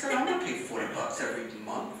 I said, "I'm going to pay $40 every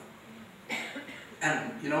month."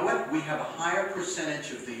 And you know what? We have a higher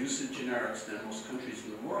percentage of the use of generics than most countries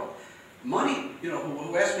in the world. Money,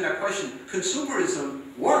 who asked me that question,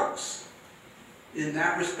 consumerism works in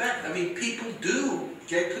that respect. I mean, people do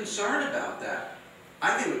get concerned about that.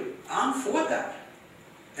 I'm for that.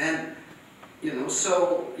 And,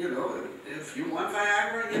 so, if you want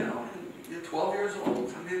Viagra, you're 12 years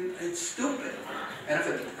old. I mean, it's stupid. And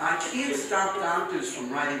I can't stop doctors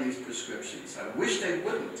from writing these prescriptions. I wish they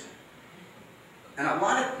wouldn't. And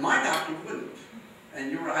my doctor wouldn't.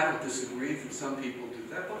 And you're right, I don't disagree that some people do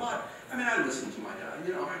that, but I listen to my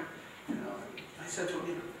doctor. I said to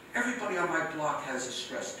him, everybody on my block has a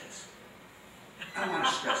stress test. I want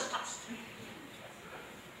a stress test.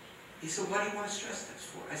 He said, "What do you want a stress test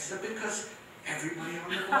for?" I said, "Because everybody on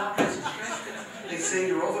the block has a stress test. They say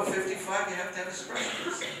you're over 55, you have to have a stress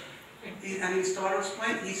test." And he started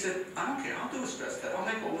explaining. He said, "I don't care, I'll do a stress test. I'll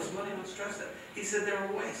make all this money on stress test." He said they're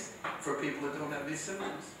a waste for people that don't have these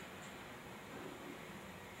symptoms.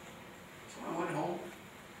 So I went home.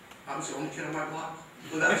 I was the only kid on my block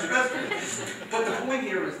without a stress test. But the point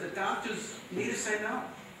here is that doctors need to say no.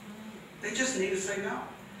 They just need to say no.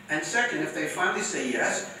 And second, if they finally say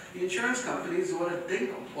yes, the insurance companies ought to ding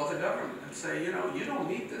them, or the government, and say, you don't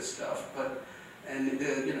need this stuff,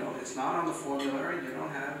 it's not on the formulary, you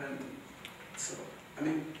don't have it. So,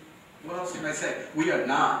 what else can I say? We are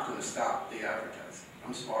not going to stop the advertising.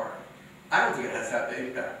 I'm sorry. I don't think it has that big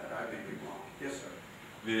impact, but I may be wrong. Yes, sir.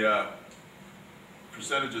 The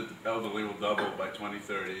percentage of the elderly will double by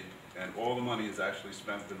 2030, and all the money is actually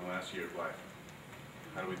spent in the last year of life.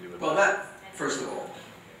 How do we do it? Well, first of all,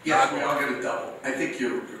 yes, we are going to double. I think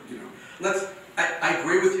I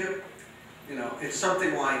agree with you. It's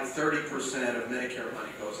something like 30% of Medicare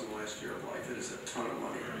money goes in the last year of life. It is a ton of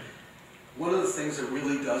money. One of the things that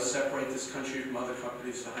really does separate this country from other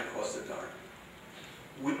countries is the high cost of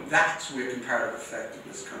dying. That's where comparative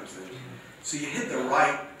effectiveness comes in. So you hit the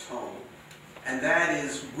right tone. And that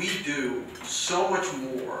is, we do so much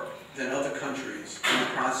more than other countries in the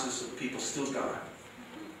process of people still dying.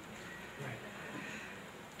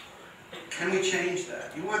 Can we change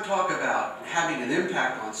that? You want to talk about having an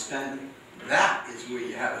impact on spending? That is where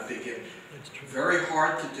you have a big impact. Very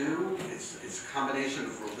hard to do. It's a combination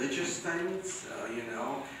of religious things, you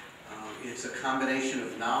know. It's a combination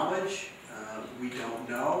of knowledge. We don't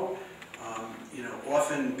know. You know,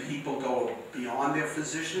 often people go beyond their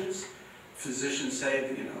physicians. Physicians say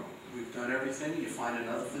that, you know, we've done everything. You find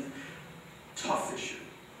another tough issue.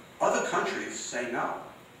 Other countries say no.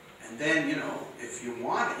 And then, you know, if you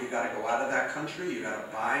want it, you got to go out of that country. You got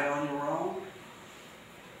to buy it on your own.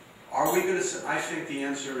 Are we going to? I think the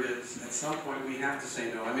answer is at some point we have to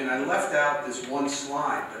say no. I mean, I left out this one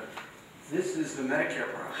slide, but this is the Medicare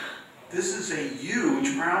problem. This is a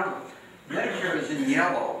huge problem. Medicare is in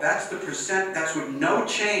yellow. That's the percent. That's with no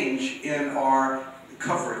change in our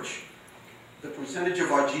coverage. The percentage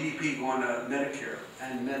of our GDP going to Medicare,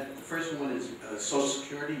 and the first one is Social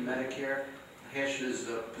Security, Medicare. Hash is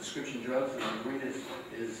prescription drugs, and the green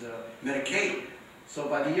is Medicaid. So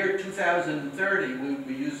by the year 2030, we'll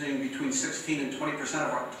be using between 16 and 20%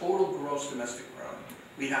 of our total gross domestic product.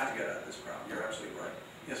 We have to get out of this problem. You're absolutely right.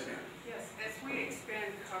 Yes, ma'am. Yes, as we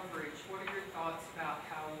expand coverage, what are your thoughts about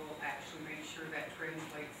how we'll actually make sure that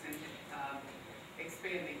translates into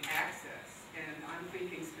expanding access? And I'm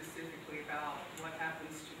thinking specifically about what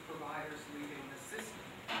happens to providers leaving the system.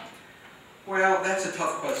 Well, that's a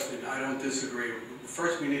tough question. I don't disagree.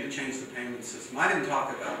 First, we need to change the payment system. I didn't talk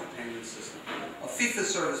about the payment system. A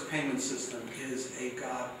fee-for-service payment system is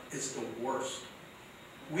it's the worst.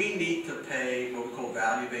 We need to pay what we call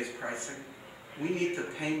value-based pricing. We need to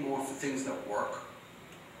pay more for things that work.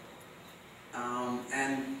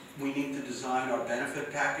 And we need to design our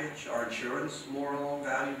benefit package, our insurance, more along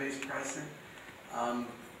value-based pricing.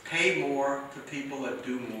 Pay more to people that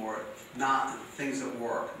do more, not things that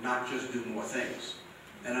work, not just do more things.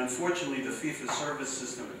 And unfortunately, the fee-for-service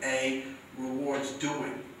system, A, rewards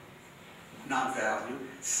doing, not value.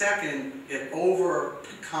 Second, it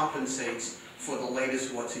overcompensates for the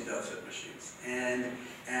latest what's-he-does-it machines.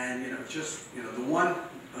 And you know, just, you know, the one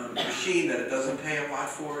machine that it doesn't pay a lot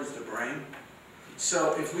for is the brain.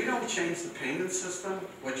 So if we don't change the payment system,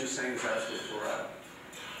 what you're saying is absolutely correct.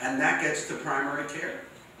 And that gets to primary care.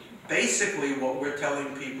 Basically, what we're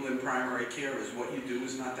telling people in primary care is what you do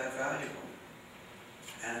is not that valuable.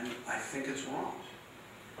 And I think it's wrong.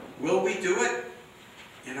 Will we do it?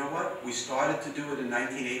 You know what? We started to do it in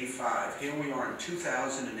 1985. Here we are in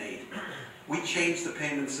 2008. We changed the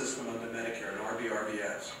payment system under Medicare and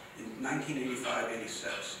RBRVS in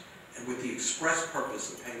 1985-86, and with the express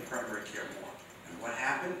purpose of paying primary care more. And what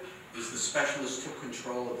happened is the specialists took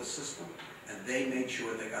control of the system, and they made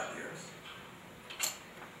sure they got theirs.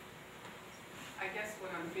 I guess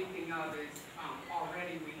what I'm thinking of is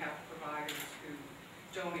already we have providers who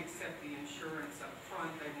don't accept the insurance up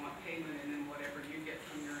front. They want payment, and then whatever you get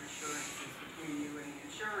from your insurance is between you and the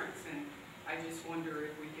insurance. And I just wonder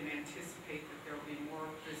if we can anticipate that there'll be more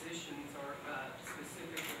physicians or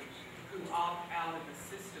specifically who opt out of the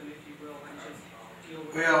system, if you will, and just deal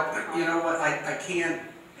with. Well, you know what? I can't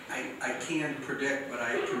predict, but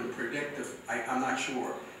I can predict. I'm not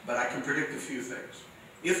sure, but I can predict a few things.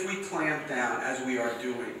 If we clamp down, as we are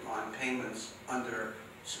doing, on payments under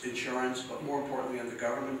insurance, but more importantly under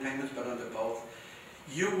government payments, but under both,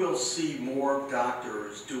 you will see more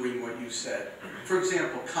doctors doing what you said. For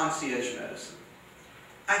example, concierge medicine.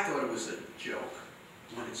 I thought it was a joke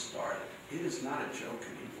when it started. It is not a joke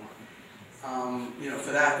anymore. You know,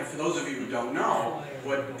 for those of you who don't know,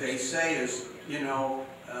 what they say is, you know,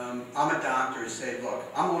 I'm a doctor, say, look,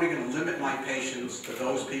 I'm only going to limit my patients to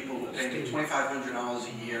those people who pay me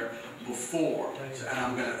 $2,500 a year before, and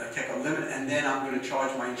I'm going to take a limit, and then I'm going to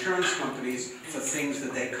charge my insurance companies for things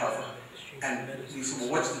that they cover. And he said,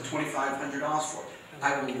 well, what's the $2,500 for?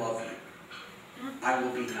 I will love you. I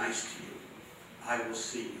will be nice to you. I will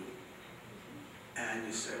see you. And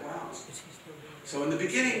you say, wow. So in the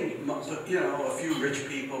beginning, you know, a few rich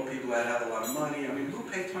people, people that had a lot of money, I mean, who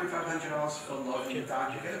paid $2,500 for loving a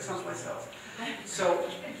doctor? Get it someplace else. So,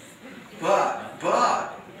 but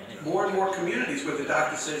more and more communities where the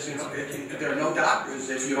doctor says, you know, if there are no doctors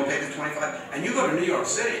if you don't pay the $25, and you go to New York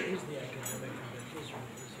City,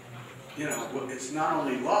 you know, it's not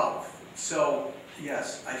only love. So,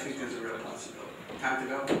 yes, I think there's a real possibility. Time to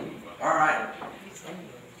go? All right.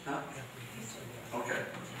 Huh? Okay.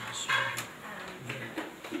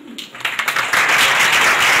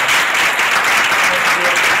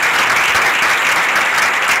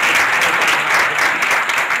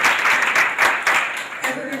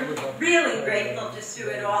 Really grateful to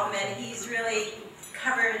Stuart Altman. He's really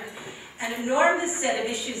covered an enormous set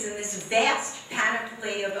of issues in this vast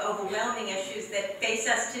panoply of overwhelming issues that face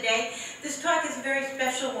us today. This talk is a very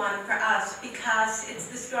special one for us because it's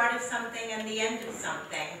the start of something and the end of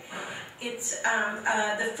something. It's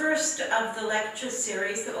the first of the lecture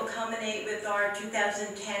series that will culminate with our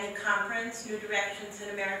 2010 conference, New Directions in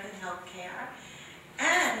American Healthcare.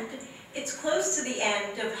 And it's close to the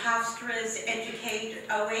end of Hofstra's Educate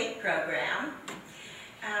 08 program.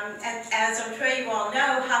 And as I'm sure you all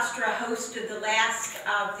know, Hofstra hosted the last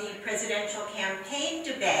of the presidential campaign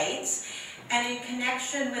debates, and in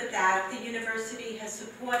connection with that, the university has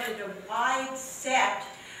supported a wide set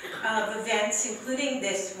of events, including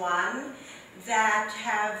this one, that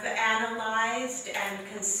have analyzed and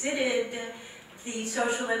considered the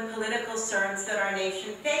social and political concerns that our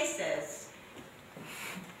nation faces.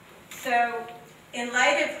 So, in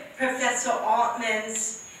light of Professor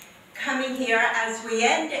Altman's coming here as we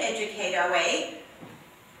end Educate 08,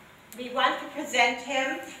 we want to present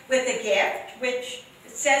him with a gift which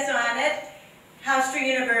says on it, Hofstra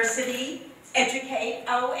University, Educate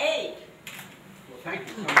 08. Well, thank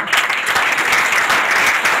you so much.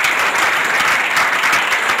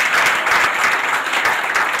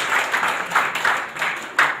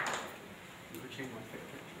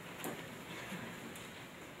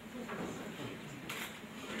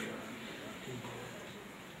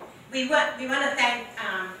 We want to thank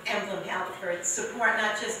Emblem Health for its support,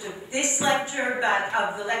 not just of this lecture, but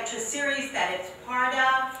of the lecture series that it's part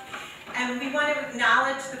of. And we want to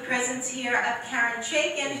acknowledge the presence here of Karen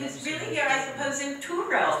Chaikin, who's really here, I suppose, in two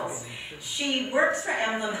roles. She works for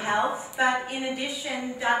Emblem Health, but in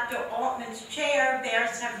addition, Dr. Altman's chair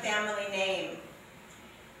bears her family name.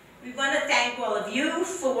 We want to thank all of you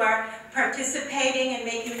for participating and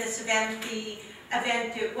making this event the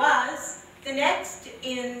event it was. The next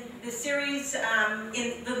in the series,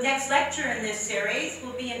 in the next lecture in this series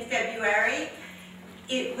will be in February.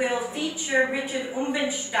 It will feature Richard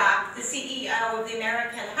Umbenstock, the CEO of the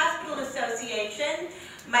American Hospital Association,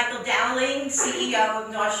 Michael Dowling, CEO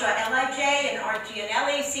of North Shore LIJ, and Art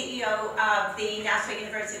Gianelli, CEO of the Nassau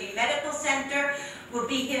University Medical Center, will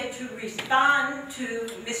be here to respond to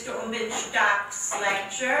Mr. Umbenstock's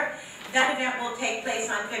lecture. That event will take place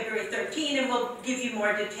on February 13, and we'll give you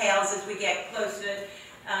more details as we get closer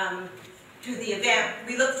to the event.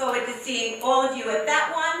 We look forward to seeing all of you at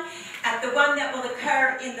that one, at the one that will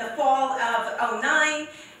occur in the fall of '09,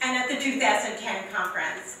 and at the 2010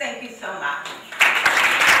 conference. Thank you so much.